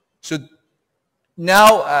 So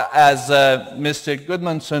now, as Mr.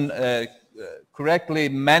 Gudmundsson correctly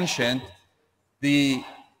mentioned,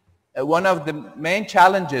 one of the main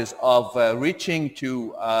challenges of reaching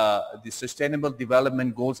to the Sustainable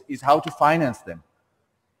Development Goals is how to finance them.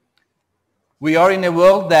 We are in a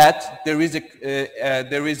world that there is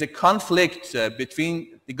a conflict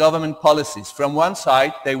between the government policies. From one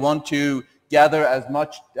side, they want to gather as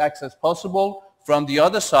much tax as possible. From the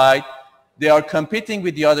other side, they are competing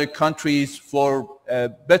with the other countries for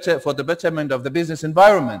the betterment of the business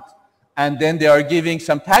environment. And then they are giving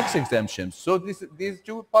some tax exemptions. So these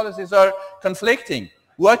two policies are conflicting.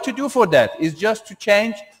 What to do for that is just to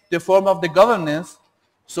change the form of the governance,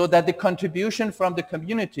 so that the contribution from the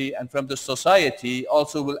community and from the society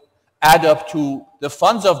also will add up to the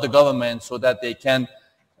funds of the government, so that they can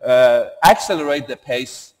accelerate the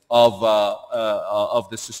pace of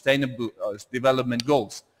the Sustainable Development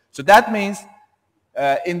Goals. So that means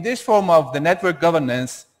in this form of the network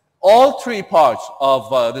governance, all three parts of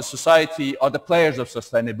the society are the players of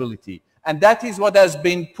sustainability. And that is what has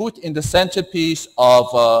been put in the centerpiece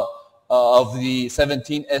of the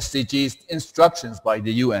 17 SDGs instructions by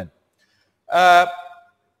the UN.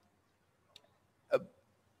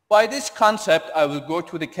 By this concept, I will go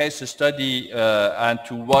to the case study and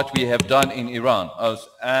to what we have done in Iran.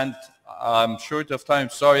 And I'm short of time,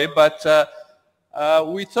 sorry, but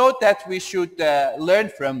we thought that we should learn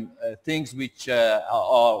from things which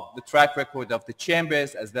are the track record of the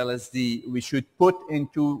chambers, as well as we should put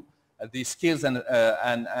into the skills and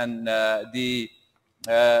the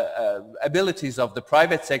abilities of the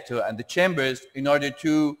private sector and the chambers in order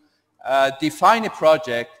to define a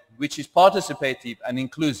project which is participative and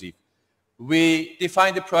inclusive. We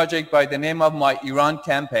defined the project by the name of My Iran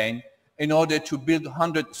Campaign in order to build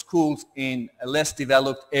 100 schools in less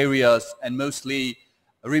developed areas and mostly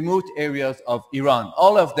remote areas of Iran.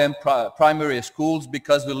 All of them primary schools,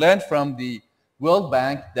 because we learned from the World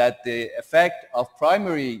Bank that the effect of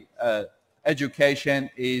primary education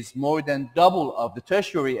is more than double of the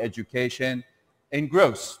tertiary education in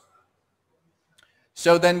growth.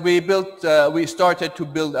 So then we started to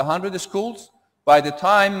build 100 schools. By the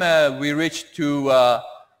time we reached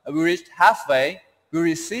halfway, we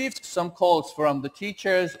received some calls from the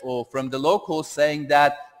teachers or from the locals saying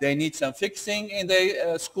that they need some fixing in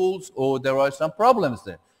the schools, or there are some problems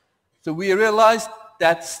there. So we realized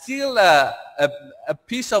that still a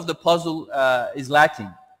piece of the puzzle is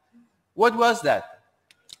lacking. What was that?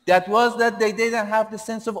 That was that they didn't have the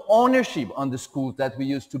sense of ownership on the schools that we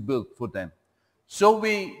used to build for them. So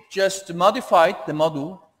we just modified the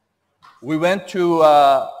model. We went to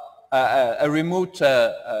a remote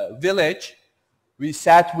village. We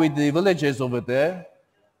sat with the villagers over there.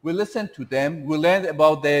 We listened to them. We learned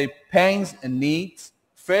about their pains and needs.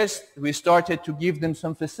 First, we started to give them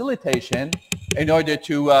some facilitation in order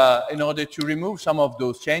to remove some of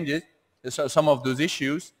those changes, some of those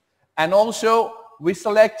issues. And also, we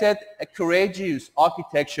selected a courageous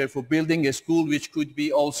architecture for building a school which could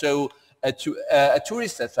be also a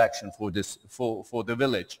tourist attraction for the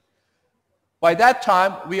village. By that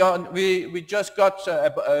time, we got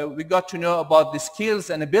to know about the skills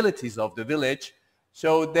and abilities of the village.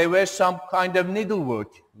 So there were some kind of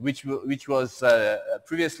needlework which was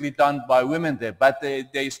previously done by women there, but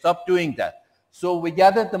they stopped doing that. So we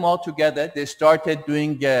gathered them all together. They started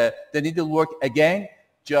doing the needlework again.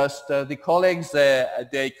 Just the colleagues,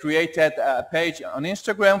 they created a page on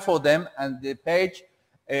Instagram for them, and the page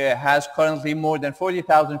has currently more than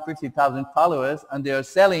 40,000, 50,000 followers, and they are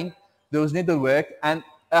selling those needlework, and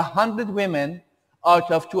 100 women out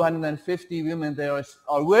of 250 women there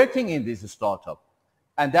are working in this startup.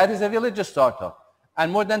 And that is a village startup.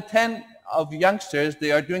 And more than 10 of youngsters,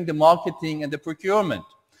 they are doing the marketing and the procurement.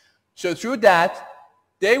 So through that,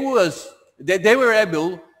 they were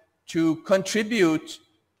able to contribute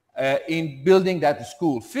in building that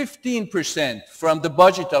school. 15% from the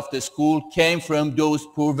budget of the school came from those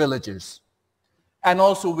poor villagers. And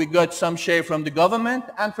also we got some share from the government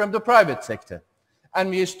and from the private sector.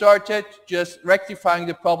 And we started just rectifying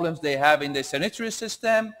the problems they have in the sanitary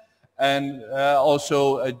system, and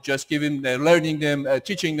also just teaching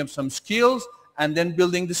them some skills, and then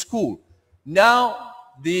building the school. Now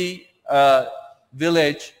the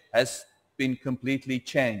village has been completely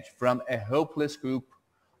changed from a hopeless group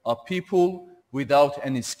of people without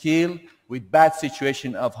any skill, with bad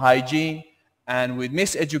situation of hygiene, and with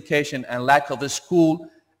miseducation and lack of a school.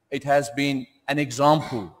 It has been an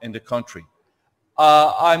example in the country.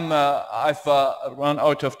 I've run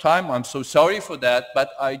out of time. I'm so sorry for that,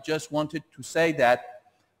 but I just wanted to say that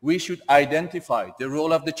we should identify the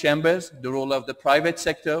role of the chambers, the role of the private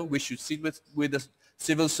sector. We should sit with the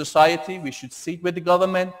civil society. We should sit with the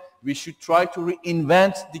government. We should try to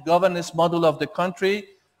reinvent the governance model of the country.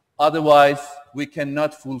 Otherwise, we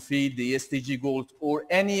cannot fulfill the SDG goals or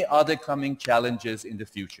any other coming challenges in the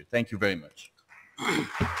future. Thank you very much.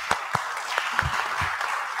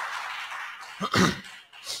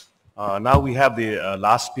 Now we have the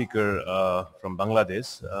last speaker from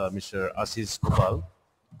Bangladesh, Mr. Ashish Goupal.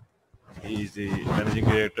 He is the Managing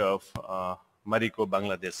Director of Marico,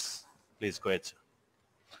 Bangladesh. Please go ahead, sir.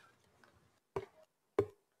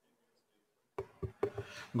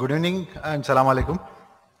 Good evening and salam alaikum.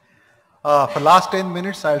 For last 10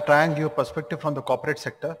 minutes, I'll try and give a perspective from the corporate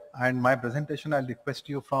sector, and my presentation I'll request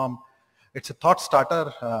you from, it's a thought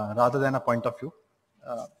starter rather than a point of view.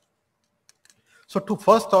 So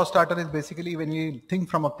first thought starter is basically when you think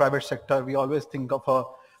from a private sector, we always think of a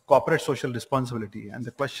corporate social responsibility, and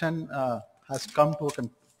the question has come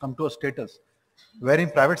to a status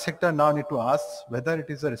wherein private sector now need to ask whether it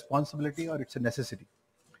is a responsibility or it's a necessity.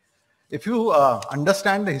 If you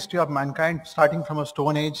understand the history of mankind, starting from a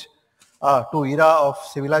stone age to era of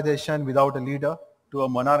civilization without a leader, to a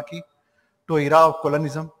monarchy, to era of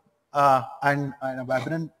colonialism, and a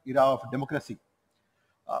vibrant era of democracy,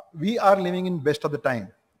 we are living in best of the time.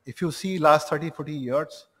 If you see last 30, 40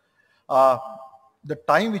 years, the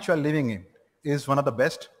time which we are living in is one of the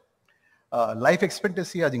best. Life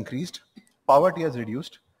expectancy has increased, poverty has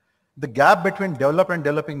reduced, the gap between developed and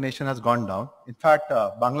developing nation has gone down. In fact,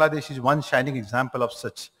 Bangladesh is one shining example of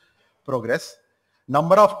such progress.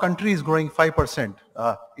 Number of countries growing 5%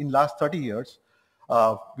 in last 30 years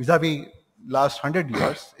vis-a-vis last 100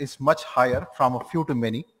 years is much higher from a few to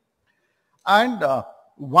many. And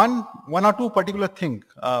one or two particular thing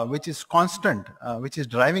which is constant, which is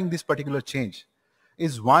driving this particular change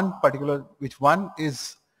is one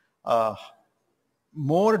is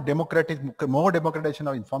more democratization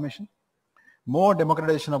of information, more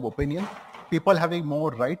democratization of opinion, people having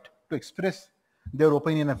more right to express their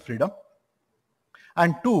opinion and freedom.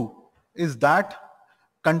 And two is that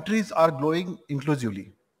countries are growing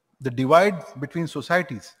inclusively. The divide between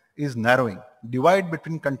societies is narrowing. Divide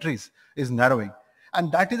between countries is narrowing. And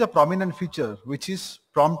that is a prominent feature which is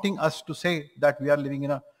prompting us to say that we are living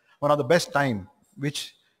in one of the best time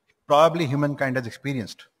which probably humankind has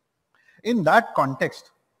experienced. In that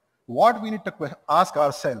context, what we need to ask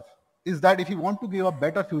ourselves is that if we want to give a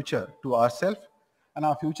better future to ourselves and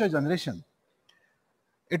our future generation,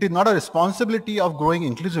 it is not a responsibility of growing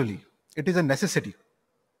inclusively, it is a necessity.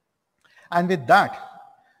 And with that,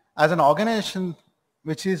 as an organization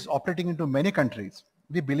which is operating into many countries,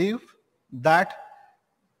 we believe that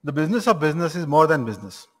the business of business is more than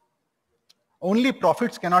business. Only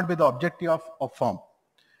profits cannot be the objective of firm.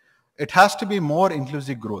 it has to be more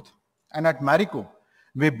inclusive growth. And at Marico,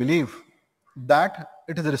 we believe that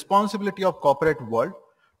it is the responsibility of corporate world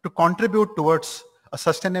to contribute towards a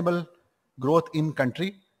sustainable growth in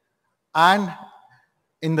country and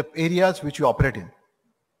in the areas which we operate in.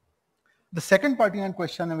 The second pertinent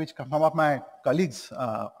question which some of my colleagues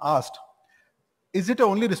asked, is it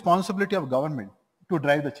only responsibility of government to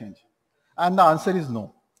drive the change? And the answer is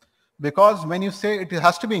no. Because when you say it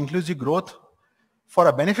has to be inclusive growth for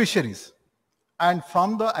our beneficiaries, and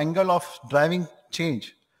from the angle of driving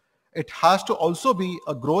change, it has to also be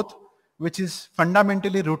a growth which is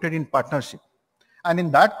fundamentally rooted in partnership. And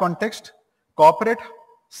in that context, corporate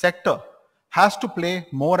sector has to play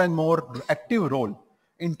more and more active role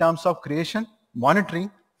in terms of creation, monitoring,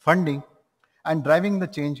 funding, and driving the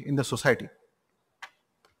change in the society.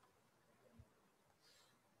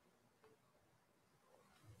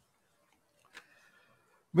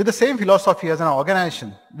 With the same philosophy as an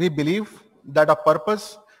organization, we believe that a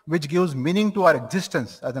purpose which gives meaning to our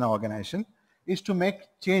existence as an organization is to make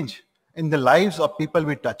change in the lives of people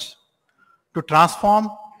we touch, to transform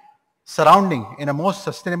surrounding in a most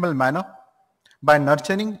sustainable manner by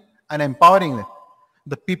nurturing and empowering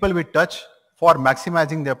the people we touch for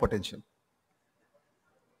maximizing their potential.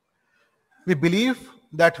 We believe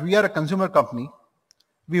that we are a consumer company.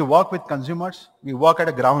 We work with consumers. We work at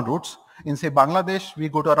a ground roots. In say Bangladesh, we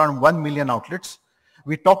go to around 1 million outlets.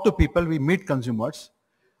 We talk to people, we meet consumers.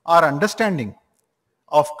 Our understanding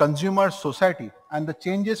of consumer society and the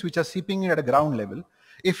changes which are seeping in at a ground level,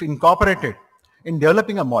 if incorporated in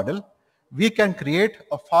developing a model, we can create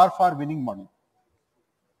a far winning model.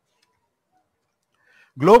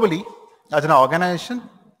 Globally, as an organization,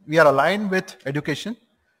 we are aligned with education,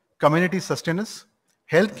 community sustenance,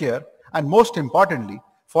 healthcare, and most importantly,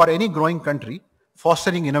 for any growing country,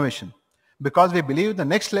 fostering innovation. Because we believe the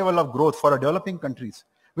next level of growth for our developing countries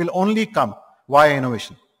will only come via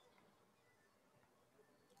innovation.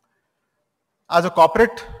 As a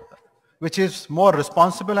corporate which is more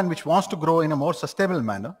responsible and which wants to grow in a more sustainable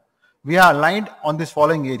manner, we are aligned on these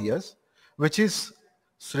following areas, which is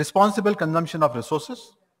responsible consumption of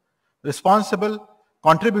resources, responsible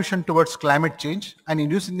contribution towards climate change and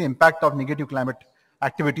reducing the impact of negative climate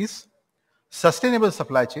activities, sustainable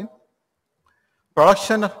supply chain,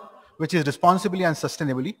 production which is responsibly and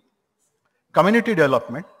sustainably, community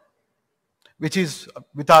development, which is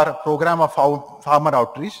with our program of farmer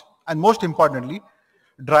outreach, and most importantly,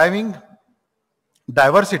 driving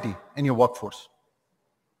diversity in your workforce.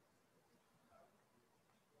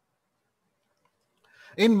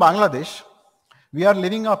 In Bangladesh, we are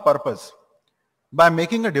living our purpose by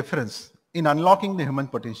making a difference in unlocking the human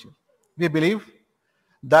potential. We believe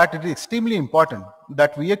that it is extremely important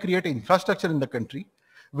that we create an infrastructure in the country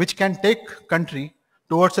which can take country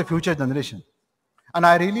towards a future generation. And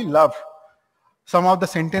I really love some of the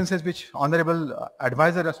sentences which Honorable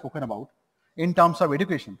Advisor has spoken about in terms of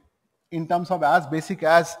education, in terms of as basic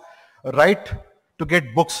as right to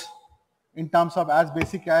get books, in terms of as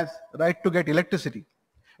basic as right to get electricity,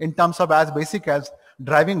 in terms of as basic as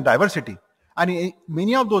driving diversity. And in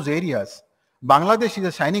many of those areas, Bangladesh is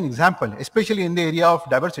a shining example, especially in the area of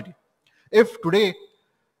diversity. If today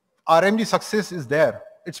RMG success is there,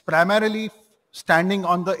 it's primarily standing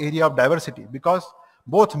on the area of diversity because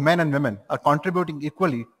both men and women are contributing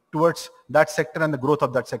equally towards that sector and the growth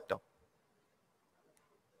of that sector.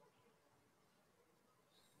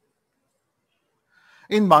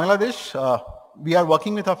 In Bangladesh, we are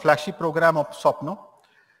working with a flagship program of SOPNO.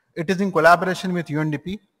 It is in collaboration with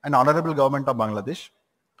UNDP and Honorable Government of Bangladesh.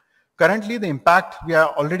 Currently, the impact we are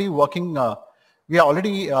already working,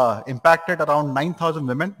 impacted around 9,000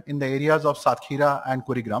 women in the areas of Satkhira and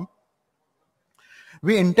Kurigram.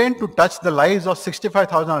 We intend to touch the lives of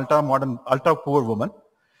 65,000 ultra poor women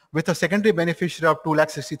with a secondary beneficiary of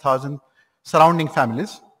 260,000 surrounding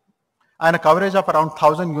families and a coverage of around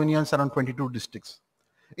 1,000 unions around 22 districts.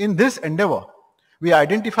 In this endeavor, we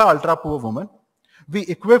identify ultra poor women, we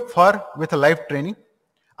equip her with a life training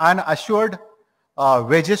and assured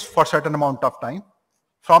wages for a certain amount of time.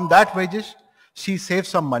 From that wages, she saves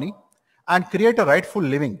some money and create a rightful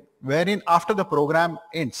living wherein after the program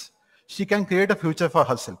ends, she can create a future for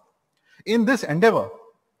herself. In this endeavor,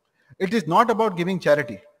 it is not about giving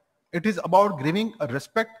charity. It is about giving a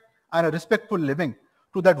respect and a respectful living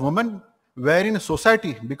to that woman wherein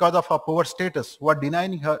society, because of her poor status, were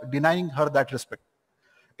denying her that respect.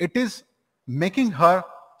 It is making her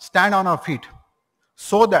stand on her feet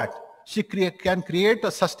so that she can create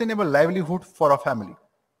a sustainable livelihood for her family.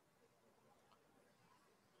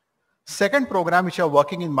 Second program which we are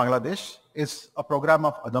working in Bangladesh is a program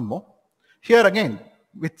of Adammo. Here again,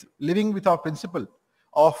 living with our principle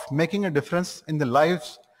of making a difference in the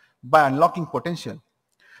lives by unlocking potential.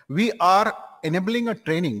 We are enabling a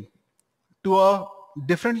training to a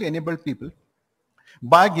differently enabled people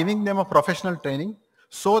by giving them a professional training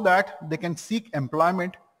so that they can seek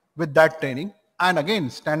employment with that training and again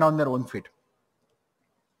stand on their own feet.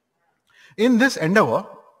 In this endeavor,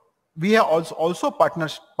 we have also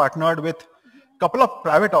partnered with a couple of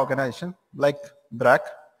private organizations like BRAC,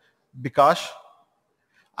 Bikash,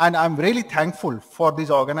 and I'm really thankful for these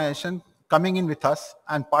organizations coming in with us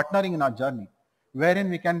and partnering in our journey, wherein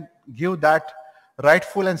we can give that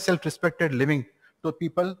rightful and self-respected living to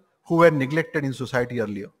people who were neglected in society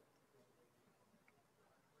earlier.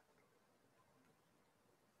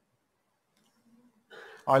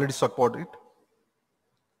 I already spoke about it.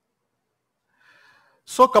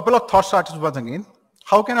 So a couple of thought starters once again.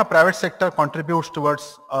 How can a private sector contribute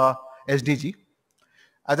towards SDG?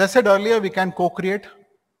 As I said earlier, we can co-create,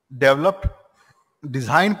 develop,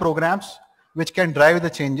 design programs which can drive the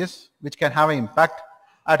changes, which can have an impact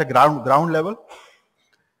at a ground level.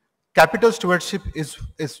 Capital stewardship is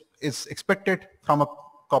expected from a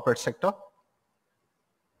corporate sector.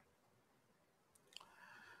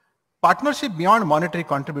 Partnership beyond monetary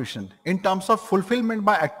contribution in terms of fulfillment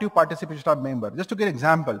by active participation of members. Just to give an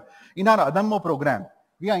example, in our Adammo program,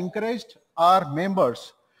 we have encouraged our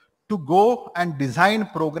members to go and design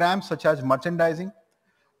programs such as merchandising,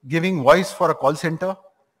 giving voice for a call center,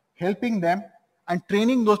 helping them and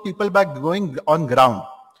training those people by going on ground.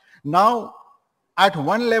 Now, at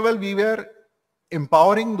one level, we were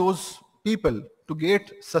empowering those people to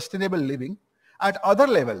get sustainable living. At other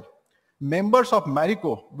level, members of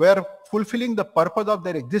Marico were fulfilling the purpose of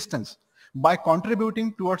their existence by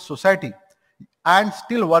contributing towards society and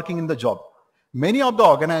still working in the job. Many of the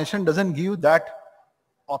organization doesn't give that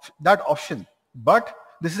option, but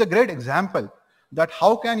this is a great example that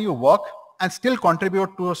how can you work and still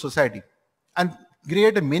contribute to a society and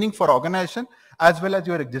create a meaning for organization as well as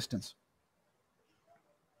your existence.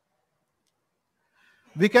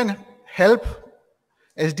 We can help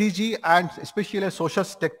SDG and especially a social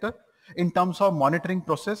sector in terms of monitoring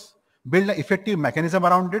process, build an effective mechanism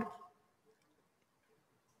around it.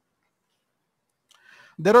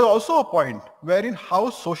 There is also a point wherein how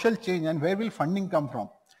social change and where will funding come from.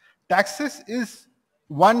 Taxes is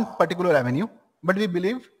one particular avenue, but we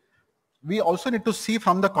believe we also need to see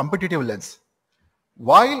from the competitive lens.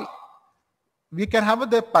 While we can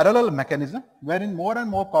have the parallel mechanism wherein more and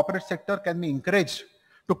more corporate sector can be encouraged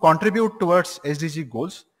to contribute towards SDG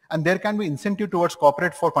goals, and there can be incentive towards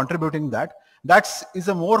corporate for contributing that. That is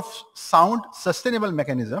a more sound, sustainable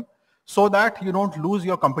mechanism so that you don't lose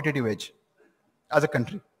your competitive edge as a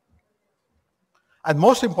country. And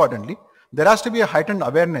most importantly, there has to be a heightened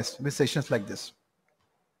awareness with sessions like this.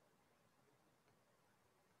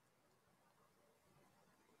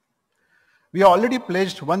 We already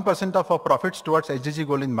pledged 1% of our profits towards SDG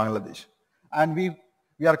goal in Bangladesh. And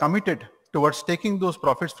we are committed towards taking those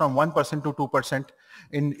profits from 1% to 2%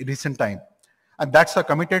 in recent time. And that's a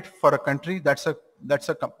committed for a country, that's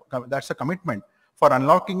a commitment for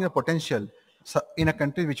unlocking the potential in a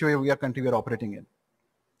country which we are operating in.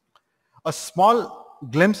 A small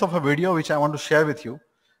glimpse of a video which I want to share with you.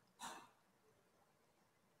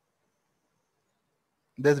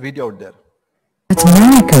 There's a video out there. At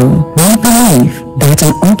Marico, we believe that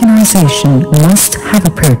an organization must have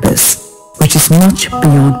a purpose, which is much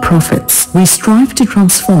beyond profits. We strive to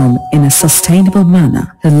transform in a sustainable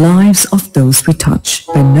manner the lives of those we touch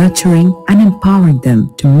by nurturing and empowering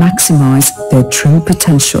them to maximize their true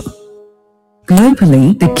potential.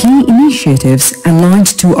 Globally, the key initiatives aligned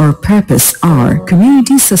to our purpose are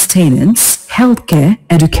community sustenance, healthcare,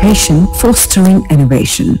 education, fostering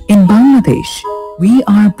innovation. In Bangladesh, we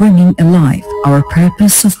are bringing alive our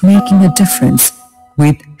purpose of making a difference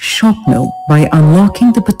with Shopno by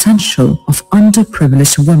unlocking the potential of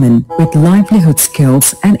underprivileged women with livelihood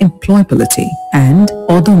skills and employability, and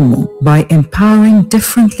Odommo by empowering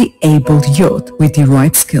differently abled youth with the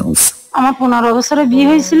right skills.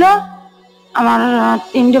 আমার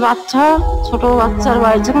তিনটে বাচ্চা ছোট বাচ্চার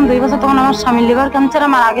বয়স যখন 2 বছর তখন আমার স্বামী লিভার ক্যান্সারে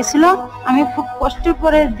মারা গেছিল আমি খুব কষ্টের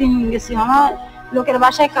পরে দিন গেছি আমার লোকের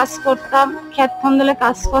বাসায় কাজ করতাম ক্ষেত ফন্দলে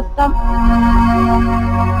কাজ করতাম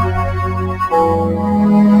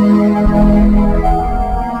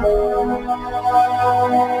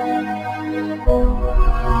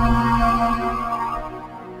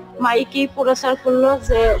মাইকি পুরস্কার করলো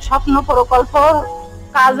যে স্বপ্ন প্রকল্প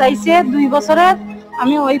কাজ আইছে 2 বছরে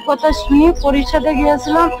আমি ওই কথা শুনি পরিষদে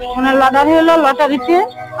গিয়েছিলাম মানে লটারি হলো লটারিতে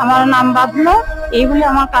আমার নাম বাদলো এই বলে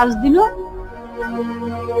আমার কাজ দিল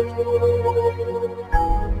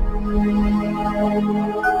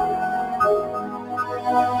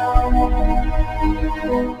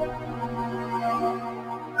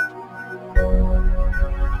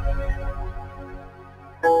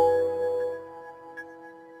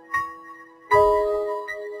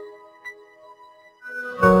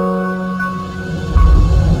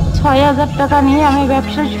টাকা নিয়ে আমি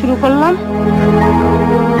ব্যবসা শুরু করলাম।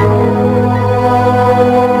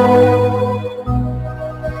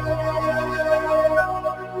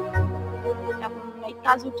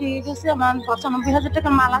 কাজ উঠে গেছে, আমার 95,000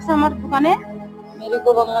 টাকার মাল আছে আমার দোকানে।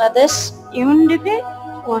 মেরিকো বাংলাদেশ ইউএনডিপি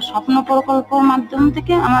ও স্বপ্ন প্রকল্পের মাধ্যম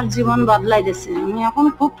থেকে আমার জীবন বদলাই দিয়েছে। আমি এখন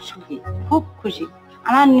খুব সুখী, খুব খুশি।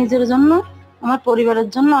 আমার নিজের জন্য, আমার পরিবারের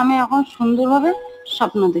জন্য আমি এখন সুন্দরভাবে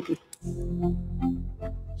স্বপ্ন দেখি।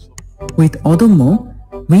 With Odomo,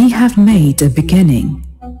 we have made a beginning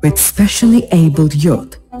with specially abled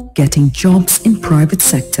youth getting jobs in private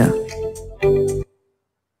sector.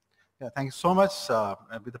 Yeah, thank you so much.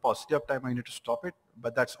 With the paucity of time, I need to stop it.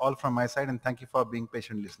 But that's all from my side, and thank you for being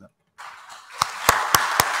patient listener.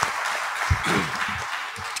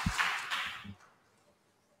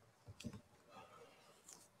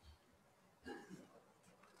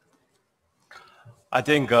 I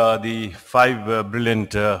think the five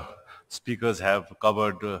brilliant speakers have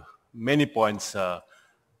covered many points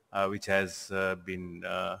which has been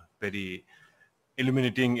very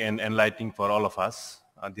illuminating and enlightening for all of us.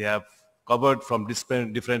 They have covered from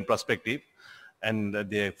different perspective, and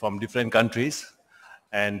they are from different countries,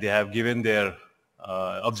 and they have given their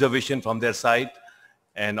observation from their side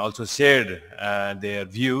and also shared their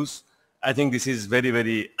views. I think this is very,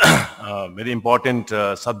 very, very important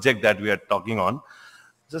subject that we are talking on.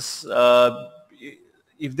 Just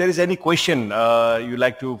if there is any question you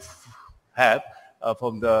like to have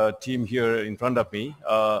from the team here in front of me,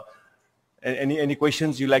 any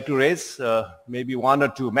questions you like to raise? Maybe one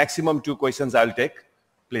or two, maximum two questions I'll take.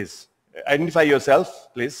 Please identify yourself,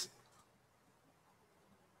 please.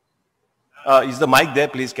 Is the mic there?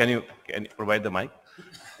 Please, can you provide the mic?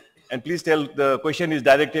 And please tell the question is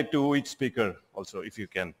directed to each speaker also, if you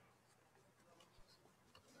can.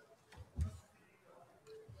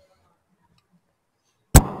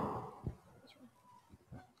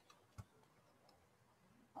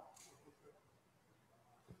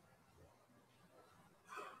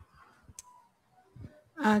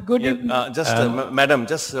 Good evening. Madam,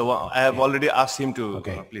 I have already asked him to,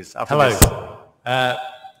 please. Hello.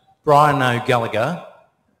 Brian O'Gallagher,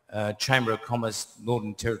 Chamber of Commerce,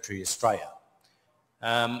 Northern Territory, Australia.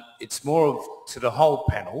 It's more to the whole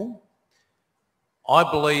panel. I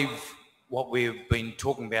believe what we've been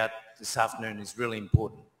talking about this afternoon is really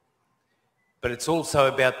important. But it's also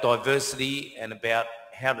about diversity and about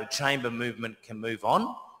how the chamber movement can move on.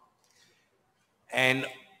 And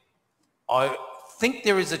I think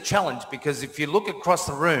there is a challenge, because if you look across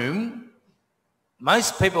the room, most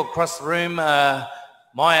people across the room are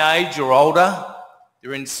my age or older.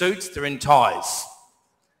 They're in suits, they're in ties.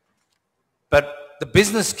 But the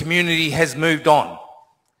business community has moved on.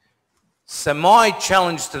 So my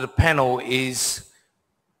challenge to the panel is,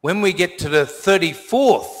 when we get to the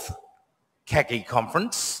 34th CACCI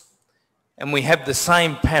conference and we have the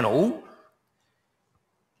same panel,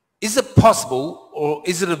 is it possible, or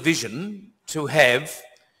is it a vision to have,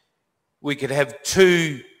 we could have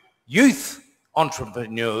two youth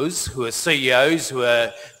entrepreneurs who are CEOs, who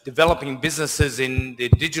are developing businesses in the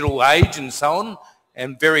digital age and so on,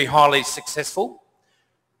 and very highly successful?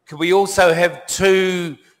 Could we also have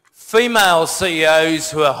two female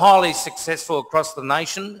CEOs who are highly successful across the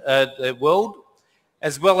nation, the world,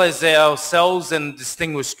 as well as ourselves and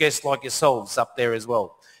distinguished guests like yourselves up there as well?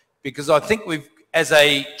 Because I think we've, as a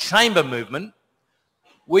chamber movement,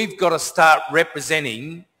 we've got to start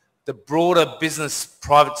representing the broader business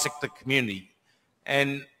private sector community. And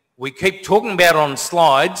we keep talking about it on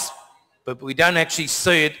slides, but we don't actually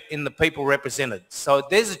see it in the people represented. So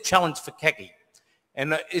there's a challenge for CACCI. And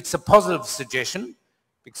it's a positive suggestion,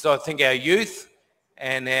 because I think our youth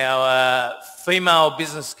and our female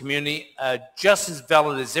business community are just as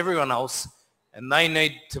valid as everyone else, and they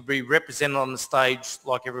need to be represented on the stage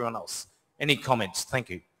like everyone else. Any comments? Thank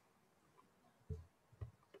you.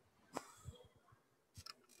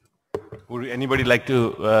 Would anybody like to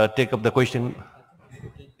take up the question?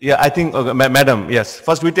 Yeah, I think, madam, yes.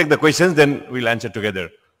 First we take the questions, then we'll answer together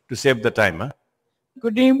to save the time. Huh?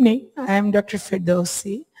 Good evening. I am Dr.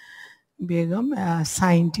 Firdausi Begum, a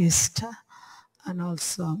scientist and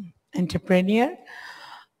also entrepreneur.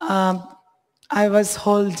 I was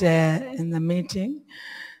held in the meeting.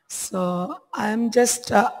 So I'm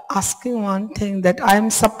just asking one thing, that I'm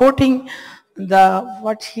supporting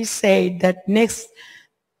what he said, that next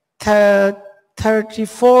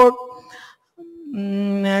 34th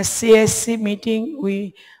CSC meeting,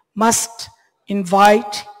 we must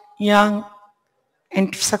invite young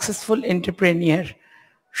and successful entrepreneur.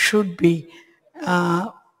 Should be. I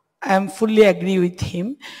am fully agree with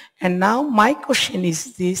him. And now my question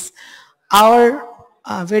is this: our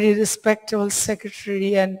very respectable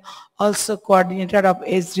secretary and also coordinator of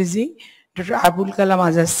SDG, Dr. Abul Kalam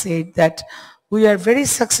Azad, said that we are very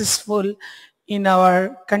successful in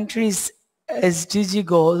our country's SDG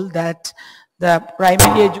goal, that the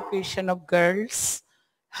primary education of girls,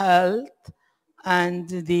 health, and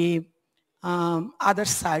the other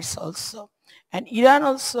sides also. And Iran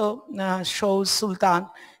also shows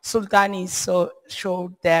Soltani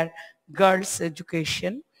showed their girls'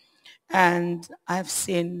 education. And I've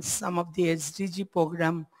seen some of the SDG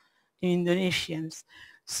program in Indonesians.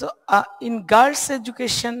 So in girls'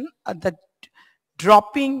 education, the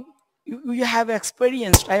dropping, you have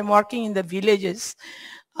experienced. I'm working in the villages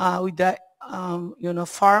with the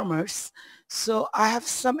farmers. So I have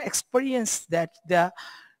some experience that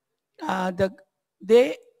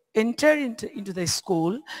they enter into the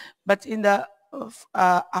school, but in the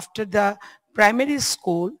after the primary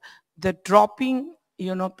school, the dropping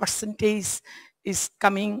percentage is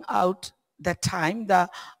coming out that time.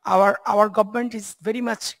 Our government is very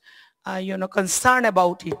much concerned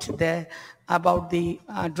about it, about the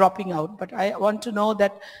dropping out. But I want to know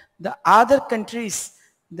that the other countries,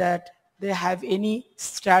 that they have any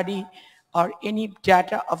study or any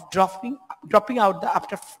data of dropping out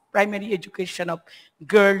after primary education of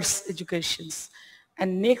girls' educations.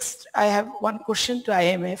 And next, I have one question to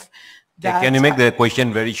IMF. Can you make the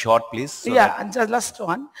question very short, please? So and the last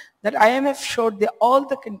one, that IMF showed all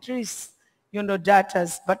the countries,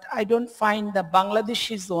 datas, but I don't find the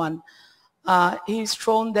Bangladeshi's one. He's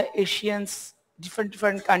shown the Asians,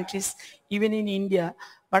 different countries, even in India,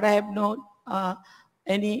 but I have no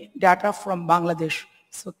any data from Bangladesh.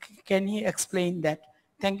 So can he explain that?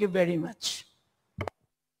 Thank you very much.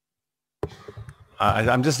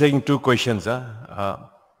 I'm just taking two questions.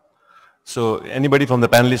 So anybody from the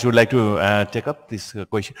panelists would like to take up this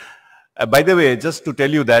question? By the way, just to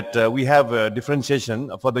tell you that we have a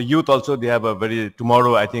differentiation for the youth also. They have a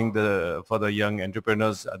tomorrow, I think, for the young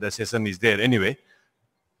entrepreneurs, the session is there anyway.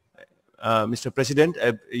 Mr. President,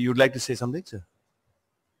 you'd like to say something, sir?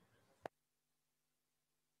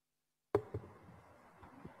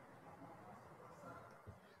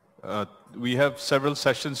 We have several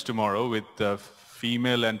sessions tomorrow with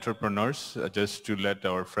female entrepreneurs, just to let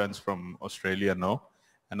our friends from Australia know.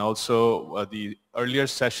 And also the earlier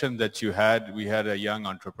session that you had, we had a young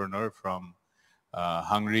entrepreneur from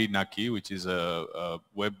Hungry Naki, which is a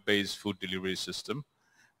web-based food delivery system.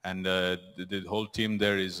 And the whole team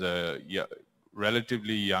there is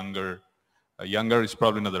relatively younger is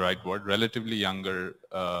probably not the right word, relatively younger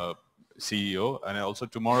CEO. And also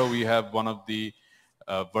tomorrow we have one of the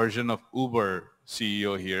version of Uber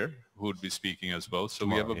CEO here who would be speaking as well. So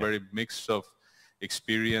tomorrow, we have a very mix of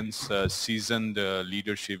experience, seasoned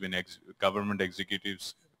leadership in government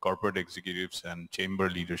executives, corporate executives, and chamber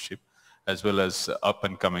leadership, as well as up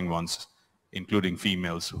and coming ones, including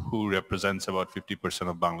females, who represents about 50%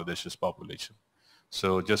 of Bangladesh's population.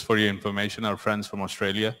 So just for your information, our friends from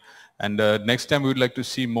Australia. And next time we would like to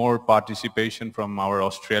see more participation from our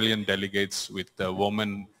Australian delegates, with the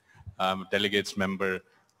woman delegates member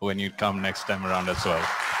when you come next time around as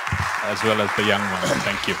well as the young ones.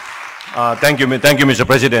 Thank you. Thank you, Mr.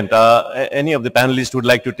 President. Any of the panelists would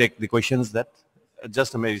like to take the questions?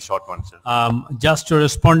 Just a very short one, sir. Just to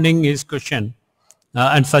responding his question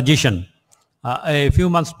and suggestion. A few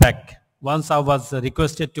months back, once I was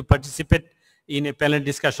requested to participate in a panel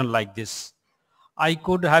discussion like this. I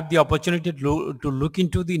could have the opportunity to look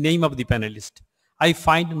into the name of the panelist. I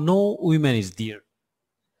find no women is there.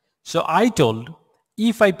 So I told,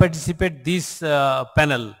 if I participate this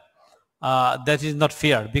panel, that is not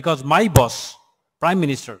fair, because my boss, Prime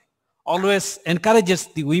Minister, always encourages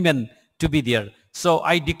the women to be there. So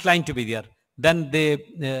I declined to be there. Then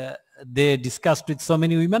they discussed with so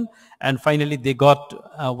many women, and finally they got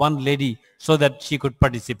one lady so that she could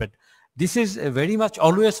participate. This is very much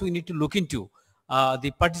always we need to look into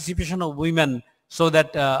the participation of women, so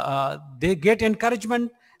that they get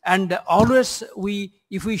encouragement, and always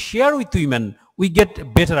if we share with women, we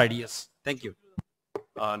get better ideas. Thank you.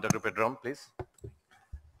 Dr. Pedram, please.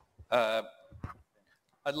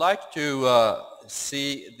 I'd like to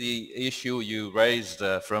see the issue you raised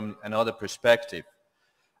from another perspective.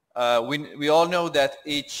 We all know that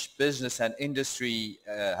each business and industry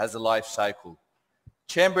has a life cycle.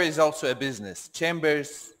 Chamber is also a business.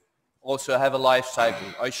 Chambers also have a life cycle.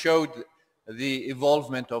 I showed the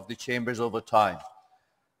evolvement of the chambers over time.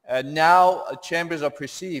 now chambers are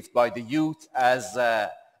perceived by the youth as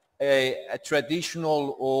a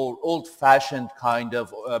traditional or old-fashioned kind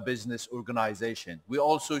of business organization. We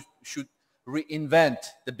also should reinvent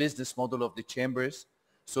the business model of the chambers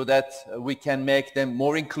so that we can make them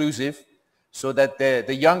more inclusive, so that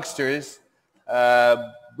the youngsters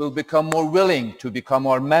will become more willing to become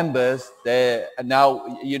our members.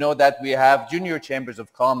 Now, you know that we have junior chambers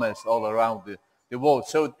of commerce all around the world.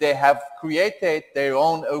 So they have created their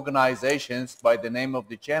own organizations by the name of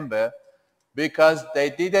the chamber because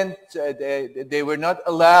they were not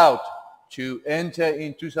allowed to enter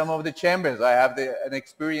into some of the chambers. I have an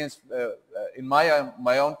experience in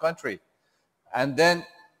my own country. And then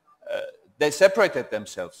they separated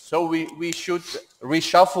themselves. So we should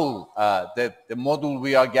reshuffle the model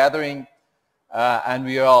we are gathering, and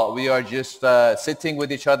we are just sitting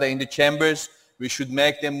with each other in the chambers. We should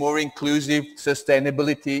make them more inclusive.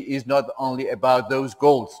 Sustainability is not only about those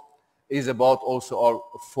goals. It is about also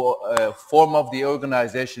our form of the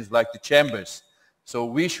organizations like the chambers. So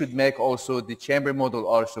we should make also the chamber model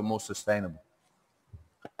also more sustainable.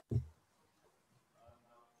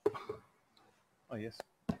 Oh, yes.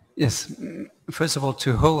 Yes, first of all,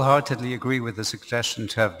 to wholeheartedly agree with the suggestion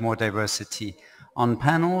to have more diversity on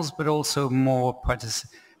panels, but also more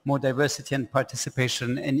diversity and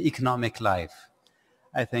participation in economic life,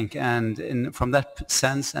 I think. And from that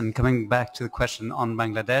sense, and coming back to the question on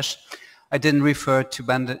Bangladesh, I didn't refer to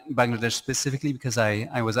Bangladesh specifically because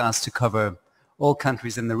I was asked to cover all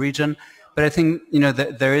countries in the region. But I think, you know,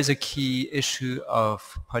 there is a key issue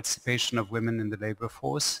of participation of women in the labor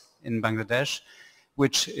force in Bangladesh,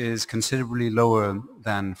 which is considerably lower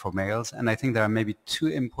than for males. And I think there are maybe two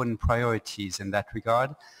important priorities in that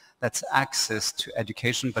regard. That's access to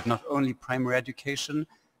education, but not only primary education,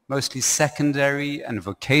 mostly secondary and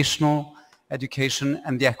vocational education,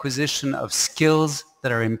 and the acquisition of skills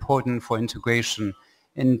that are important for integration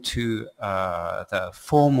into the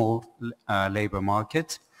formal labor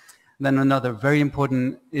market. Then another very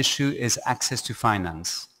important issue is access to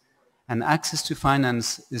finance. And access to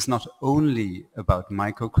finance is not only about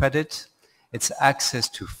microcredit, it's access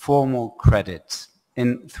to formal credit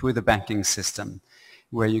through the banking system,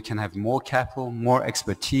 where you can have more capital, more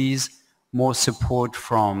expertise, more support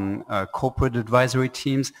from corporate advisory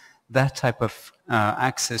teams. That type of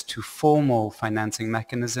access to formal financing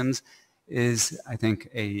mechanisms is, I think,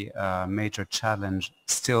 a major challenge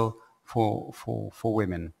still for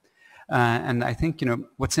women. And I think, you know,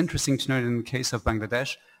 what's interesting to note in the case of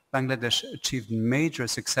Bangladesh, Bangladesh achieved major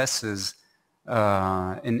successes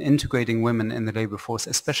in integrating women in the labor force,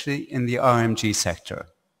 especially in the RMG sector.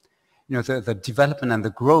 You know, the development and the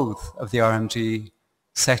growth of the RMG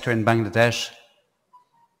sector in Bangladesh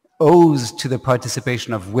owes to the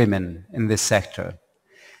participation of women in this sector.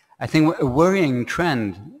 I think a worrying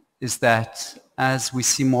trend is that as we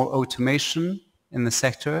see more automation in the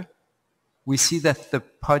sector, we see that the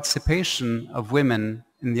participation of women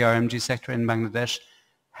in the RMG sector in Bangladesh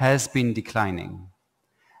has been declining.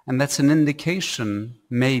 And that's an indication,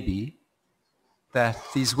 maybe, that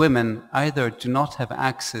these women either do not have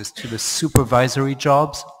access to the supervisory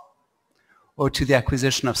jobs or to the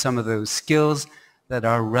acquisition of some of those skills that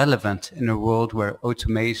are relevant in a world where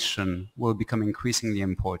automation will become increasingly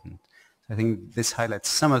important. I think this highlights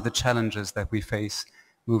some of the challenges that we face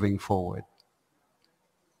moving forward.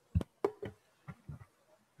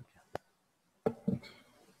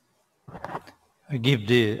 I give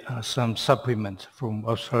some supplement from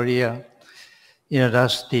Australia. You know,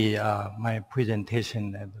 that's my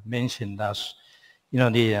presentation mentioned as, you know,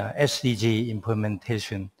 the SDG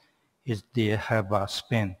implementation is they have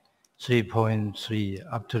spent 3.3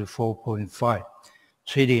 up to 4.5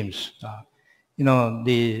 trillions. You know,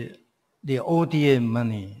 the ODA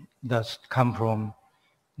money that come from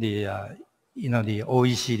the, you know, the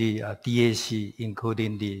OECD, DAC,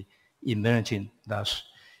 including the emerging, that's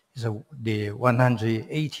the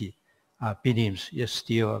 180 billions is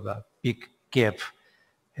still a big gap.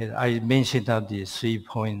 And I mentioned that the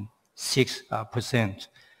 3.6%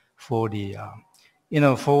 for the, you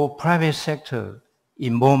know, for private sector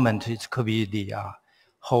involvement, it could be the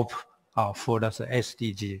hope for the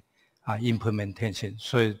SDG implementation.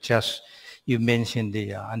 So just, you mentioned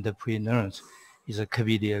the entrepreneurs, it could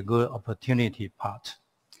be the good opportunity part.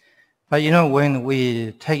 But, you know, when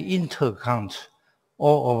we take into account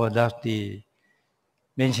all over that, the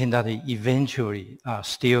mentioned that eventually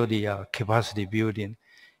still the capacity building,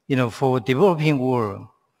 you know, for developing world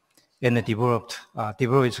and the developed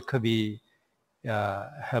could be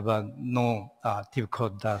have no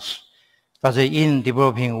difficult task. But in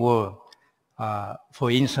developing world, for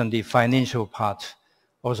instance, the financial part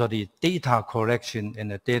also the data collection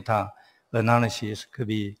and the data analysis could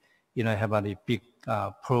be, have a big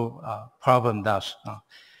problem thus.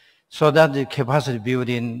 So that the capacity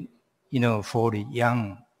building, for the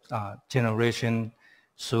young generation,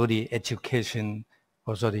 through the education,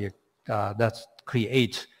 also the that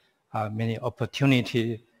creates many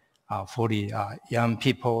opportunities for the young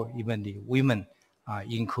people, even the women,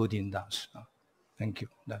 including us. Thank you.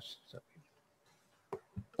 That's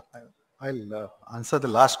I'll answer the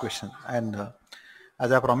last question, and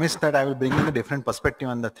as I promised that I will bring in a different perspective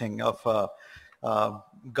on the thing of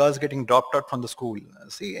girls getting dropped out from the school.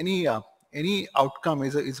 See, any outcome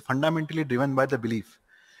is fundamentally driven by the belief,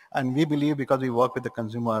 and we believe because we work with the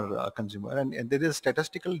consumer, and there is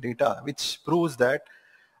statistical data which proves that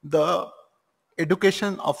the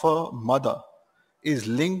education of a mother is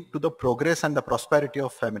linked to the progress and the prosperity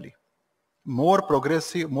of family. More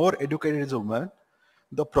progressive, more educated is a woman,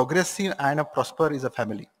 the progressive and a prosper is a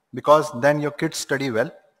family, because then your kids study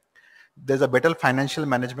well, there's a better financial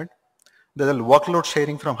management, there's a workload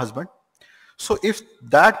sharing from husband. So if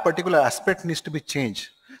that particular aspect needs to be changed,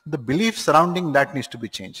 the belief surrounding that needs to be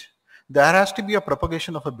changed. There has to be a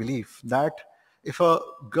propagation of a belief that if a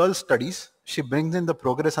girl studies, she brings in the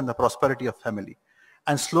progress and the prosperity of family.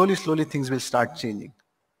 And slowly, slowly things will start changing.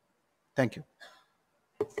 Thank you.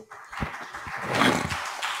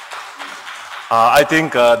 I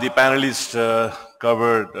think the panelists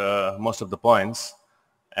covered most of the points,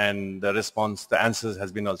 and the response, the answers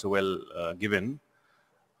has been also well given.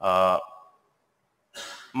 My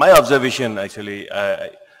observation actually,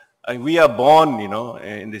 we are born,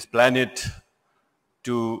 in this planet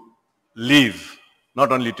to live,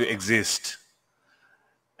 not only to exist.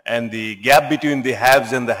 And the gap between the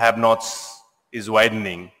haves and the have-nots is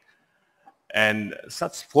widening. And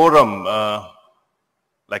such forum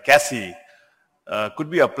like CACCI could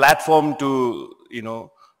be a platform to,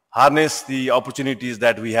 harness the opportunities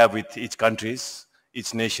that we have with each countries,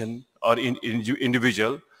 each nation, or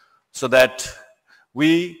individual, so that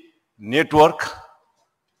we network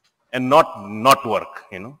and not work,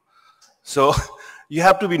 So you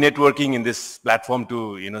have to be networking in this platform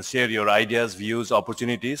to, share your ideas, views,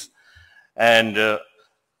 opportunities. And there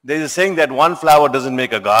is a saying that one flower doesn't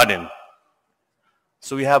make a garden.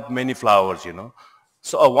 So we have many flowers,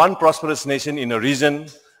 So a one prosperous nation in a region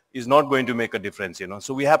is not going to make a difference,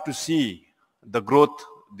 So we have to see the growth,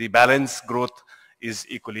 the balanced growth is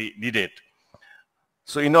equally needed.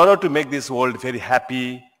 So in order to make this world very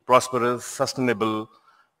happy, prosperous, sustainable,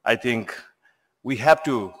 I think we have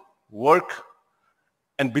to work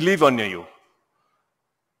and believe on you.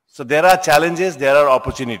 So there are challenges, there are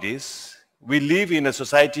opportunities. We live in a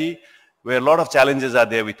society where a lot of challenges are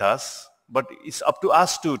there with us, but it's up to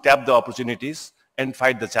us to tap the opportunities and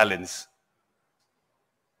fight the challenge.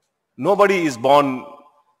 Nobody is born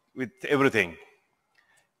with everything.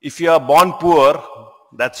 If you are born poor,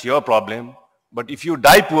 that's your problem. But if you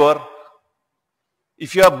die poor,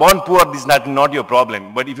 if you are born poor, this is not your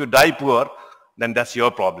problem. But if you die poor, then that's your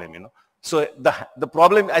problem, So the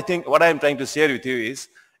problem, I think, what I am trying to share with you is,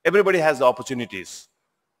 everybody has the opportunities.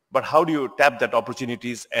 But how do you tap that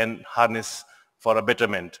opportunities and harness for a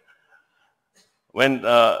betterment? When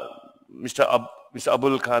Mr.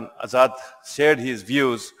 Abul Khan Azad shared his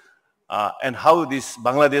views and how this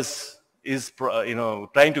Bangladesh is,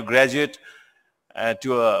 trying to graduate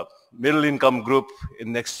to a middle income group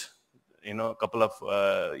in next, couple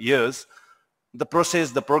of years, the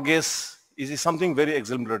process, the progress is something very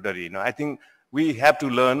exemplary. I think we have to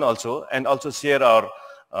learn also and also share our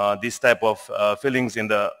this type of feelings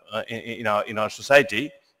in our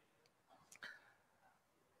society.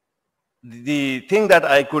 The thing that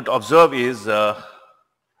I could observe is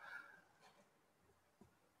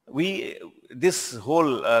this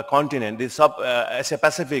whole continent, this Asia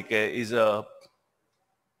Pacific is a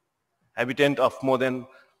habitant of more than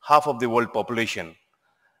half of the world population.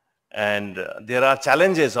 And there are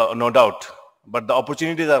challenges, no doubt, but the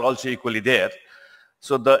opportunities are also equally there.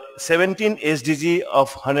 So the 17 SDG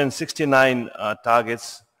of 169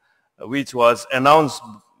 targets, which was announced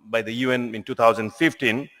by the UN in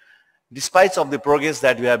 2015, despite of the progress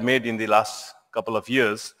that we have made in the last couple of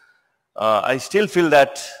years, I still feel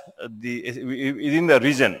that within the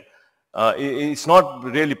region, it's not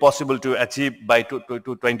really possible to achieve by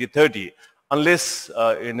 2030 unless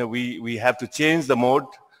we have to change the mode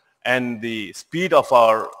and the speed of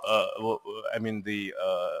our, the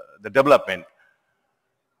development.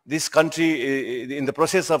 This country, in the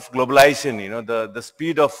process of globalization, the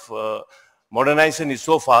speed of modernization is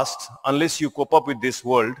so fast. Unless you cope up with this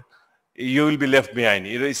world, you will be left behind.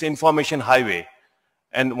 It's an information highway.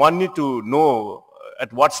 And one need to know,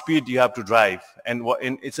 at what speed you have to drive, and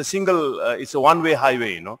it's a single, it's a one-way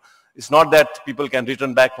highway, you know. It's not that people can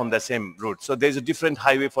return back from the same route. So there's a different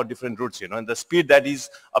highway for different routes, you know, and the speed that is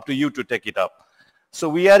up to you to take it up. So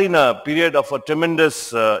we are in a period of a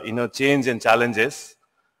tremendous, you know, change and challenges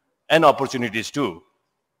and opportunities too.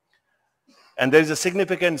 And there is a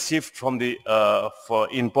significant shift from the,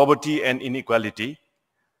 in poverty and inequality,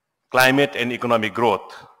 climate and economic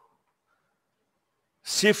growth.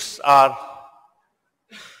 Shifts are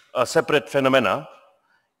a separate phenomena.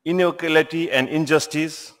 Inequality and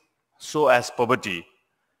injustice, so as poverty.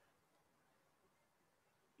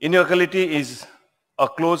 Inequality is a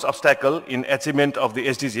close obstacle in achievement of the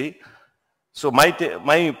SDG. So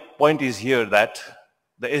my point is here that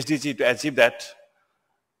the SDG, to achieve that,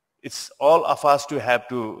 it's all of us to have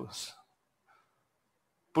to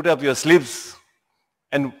put up your sleeves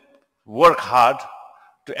and work hard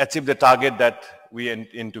to achieve the target that we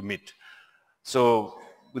intend to meet. So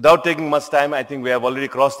without taking much time, I think we have already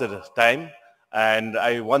crossed the time. And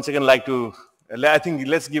I once again like to, I think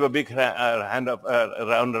let's give a big round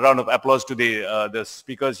of applause to the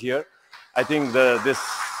speakers here. I think this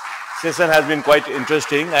session has been quite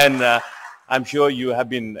interesting, and I'm sure you have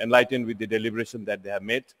been enlightened with the deliberation that they have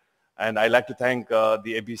made. And I'd like to thank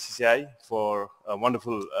the ABCCI for a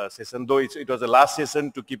wonderful session. Though it was the last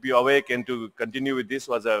session, to keep you awake and to continue with this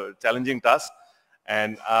was a challenging task.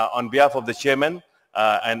 And on behalf of the chairman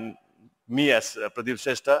and me as Pradeep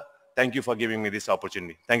Shrestha, thank you for giving me this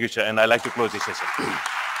opportunity. Thank you, Chair. And I'd like to close this session.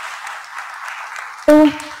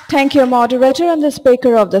 Thank you, moderator and the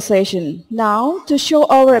speaker of the session. Now, to show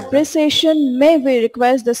our appreciation, may we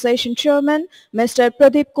request the session chairman, Mr.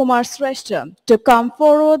 Pradeep Kumar Shrestha, to come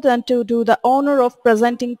forward and to do the honor of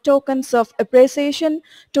presenting tokens of appreciation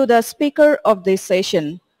to the speaker of this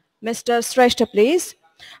session. Mr. Shrestha, please.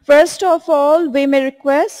 First of all, we may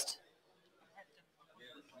request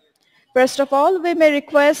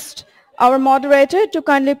our moderator to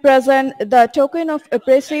kindly present the token of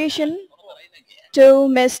appreciation to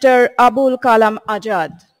Mr. Abul Kalam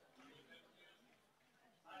Azad.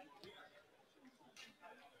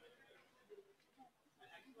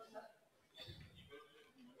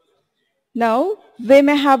 Now, we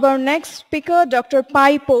may have our next speaker, Dr.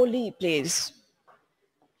 Pai-Po, please.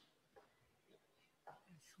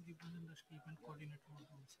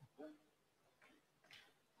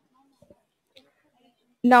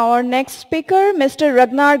 Now, our next speaker, Mr.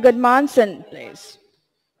 Ragnar Gudmundsson, please.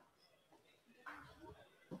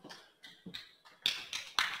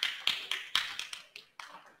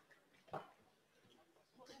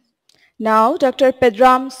 Now, Dr.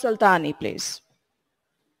 Pedram Soltani, please.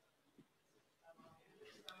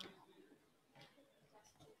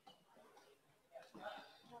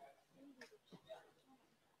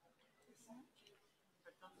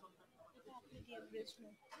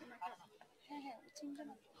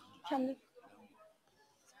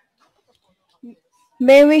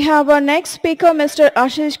 May we have our next speaker, Mr.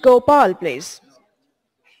 Ashish Goupal, please.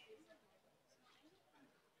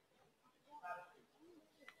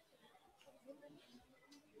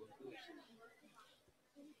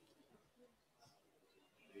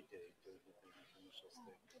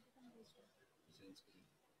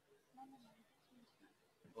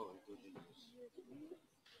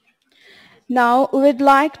 Now, we would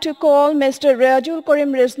like to call Mr. Rajul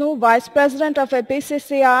Karim Riznu, Vice President of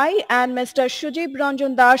FBCCI, and Mr. Shujib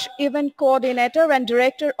Ranjan Das, Event Coordinator and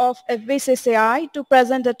Director of FBCCI, to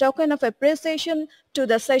present a token of appreciation to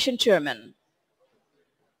the session chairman.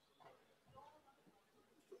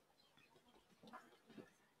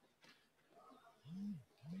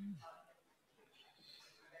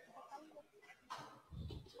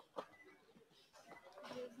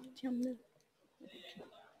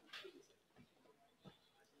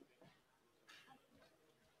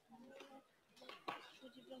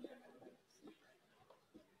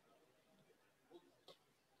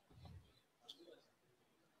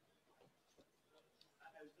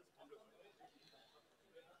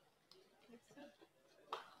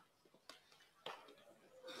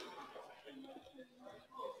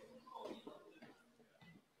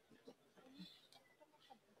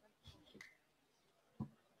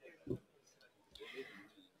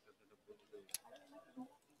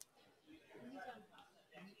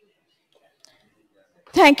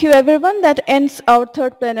 Thank you, everyone. That ends our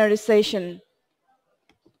third plenary session.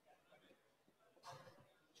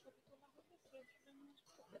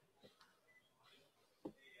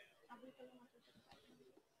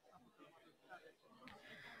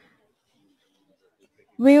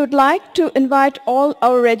 We would like to invite all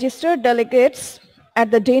our registered delegates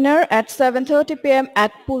at the dinner at 7:30 p.m.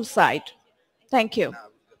 at poolside. Thank you.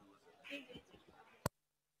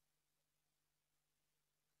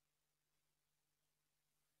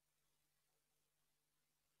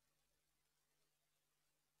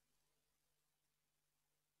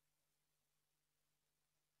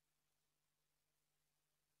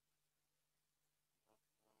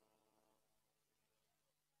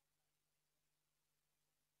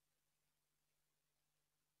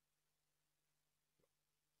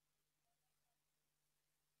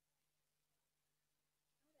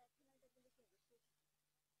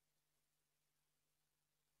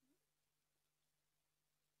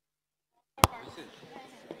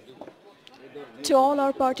 To all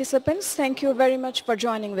our participants, thank you very much for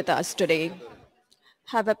joining with us today.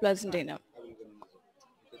 Have a pleasant dinner.